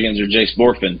Jackson Wiggins or Jace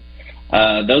Borfin.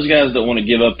 Those guys don't want to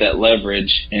give up that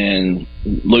leverage and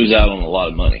lose out on a lot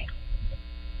of money.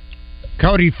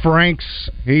 Cody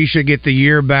Franks, he should get the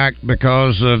year back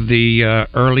because of the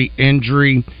early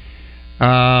injury.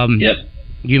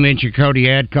 You mentioned Cody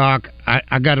Adcock.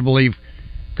 I got to believe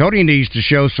Cody needs to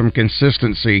show some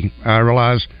consistency. I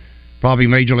realize probably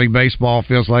Major League Baseball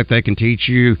feels like they can teach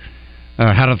you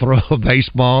how to throw a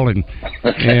baseball and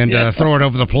throw it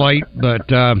over the plate,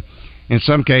 but in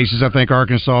some cases I think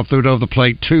Arkansas threw it over the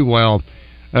plate too well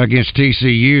against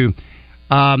TCU.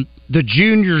 The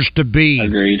juniors to be.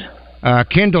 Agreed.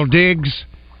 Kendall Diggs,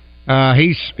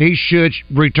 he should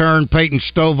return. Peyton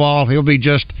Stovall, he'll be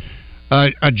just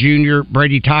a junior.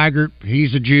 Brady Tigert,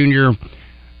 he's a junior.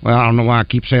 Well, I don't know why I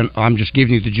keep saying I'm just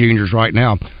giving you the juniors right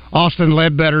now. Austin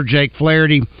Ledbetter, Jake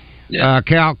Flaherty,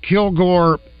 Cal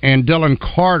Kilgore, and Dylan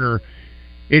Carter.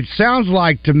 It sounds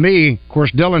like to me, of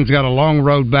course, Dylan's got a long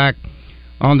road back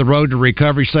on the road to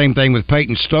recovery. Same thing with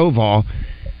Peyton Stovall.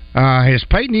 Has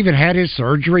Peyton even had his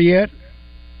surgery yet?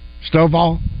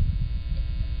 Stovall?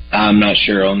 I'm not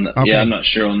sure on that. Okay. Yeah, I'm not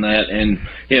sure on that. And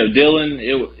Dylan,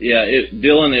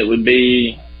 it would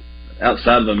be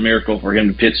outside of a miracle for him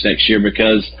to pitch next year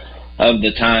because of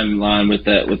the timeline with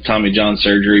Tommy John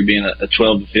surgery being a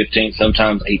 12 to 15,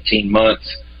 sometimes 18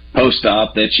 months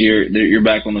post-op that you're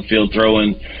back on the field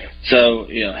throwing. So,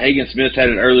 Hagen Smith had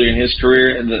it earlier in his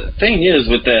career. And the thing is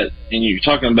with that, and you're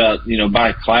talking about,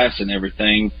 by class and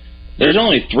everything, there's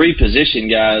only 3 position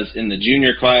guys in the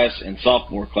junior class and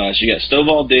sophomore class. You got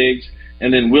Stovall Diggs,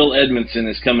 and then Will Edmondson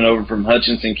is coming over from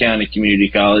Hutchinson County Community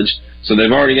College. So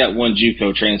they've already got 1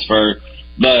 JUCO transfer.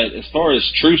 But as far as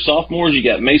true sophomores, you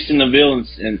got Mason Neville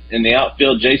in the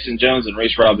outfield, Jason Jones, and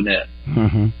Race Robinette.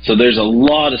 Mm-hmm. So there's a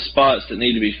lot of spots that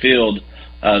need to be filled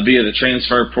via the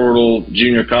transfer portal,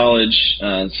 junior college,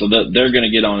 so that they're going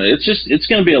to get on it. It's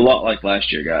going to be a lot like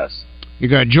last year, guys. You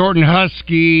got Jordan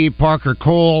Husky, Parker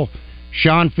Cole,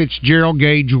 Sean Fitzgerald,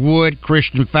 Gage Wood,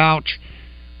 Christian Fouch,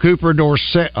 Cooper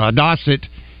Dossett,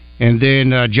 and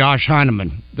then Josh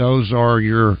Heineman. Those are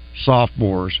your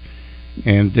sophomores.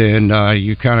 And then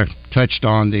you kind of touched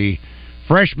on the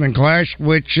freshman class,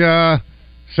 which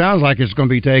sounds like it's going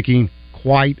to be taking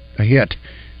quite a hit.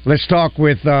 Let's talk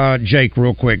with Jake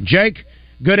real quick. Jake,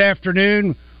 good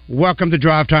afternoon. Welcome to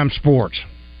Drive Time Sports.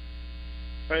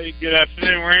 Hey, good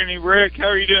afternoon, Randy. Rick, how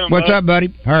are you doing, What's up,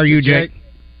 buddy? How are you, Jake?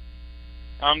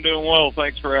 I'm doing well.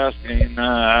 Thanks for asking.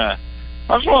 I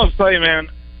just want to say, man,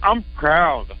 I'm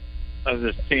proud of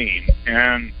this team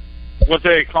and what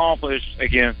they accomplished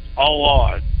against all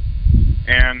odds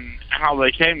and how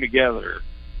they came together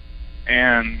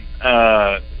and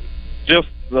just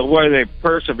the way they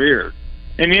persevered.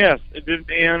 And yes, it didn't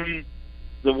end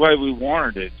the way we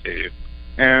wanted it to,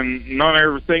 and not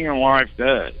everything in life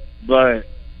does. But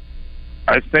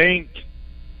I think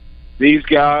these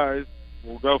guys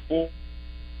will go forward,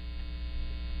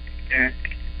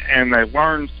 and they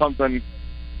learned something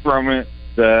from it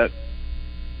that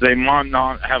they might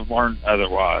not have learned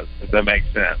otherwise, if that makes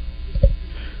sense.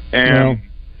 And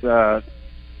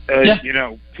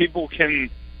people can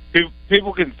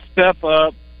step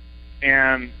up,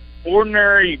 and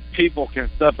ordinary people can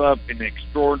step up in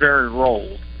extraordinary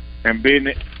roles and be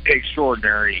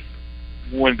extraordinary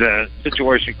when the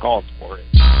situation calls for it.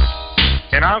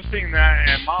 And I've seen that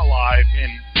in my life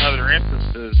in other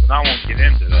instances, and I won't get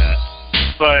into that.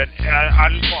 But I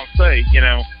just want to say,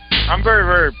 I'm very,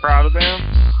 very proud of them.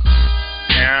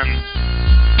 And,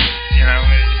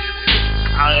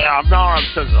 I'm not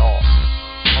upset at all.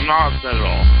 I'm not upset at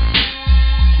all.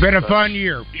 Been a fun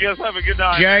year. You guys have a good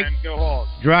night, Jake, man. Go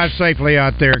Hawks. Drive safely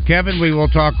out there. Kevin, we will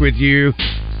talk with you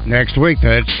next week.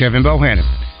 That's Kevin Bohannon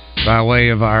by way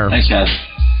of our Thanks, guys.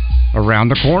 Around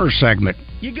the Corner segment.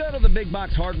 You go to the big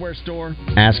box hardware store,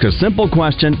 ask a simple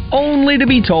question, only to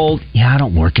be told, I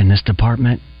don't work in this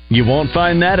department. You won't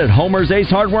find that at Homer's Ace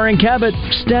Hardware in Cabot,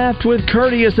 staffed with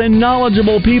courteous and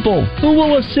knowledgeable people who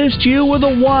will assist you with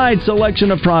a wide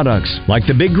selection of products, like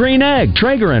the Big Green Egg,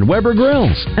 Traeger, and Weber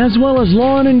grills, as well as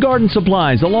lawn and garden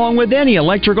supplies, along with any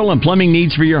electrical and plumbing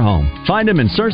needs for your home. Find them in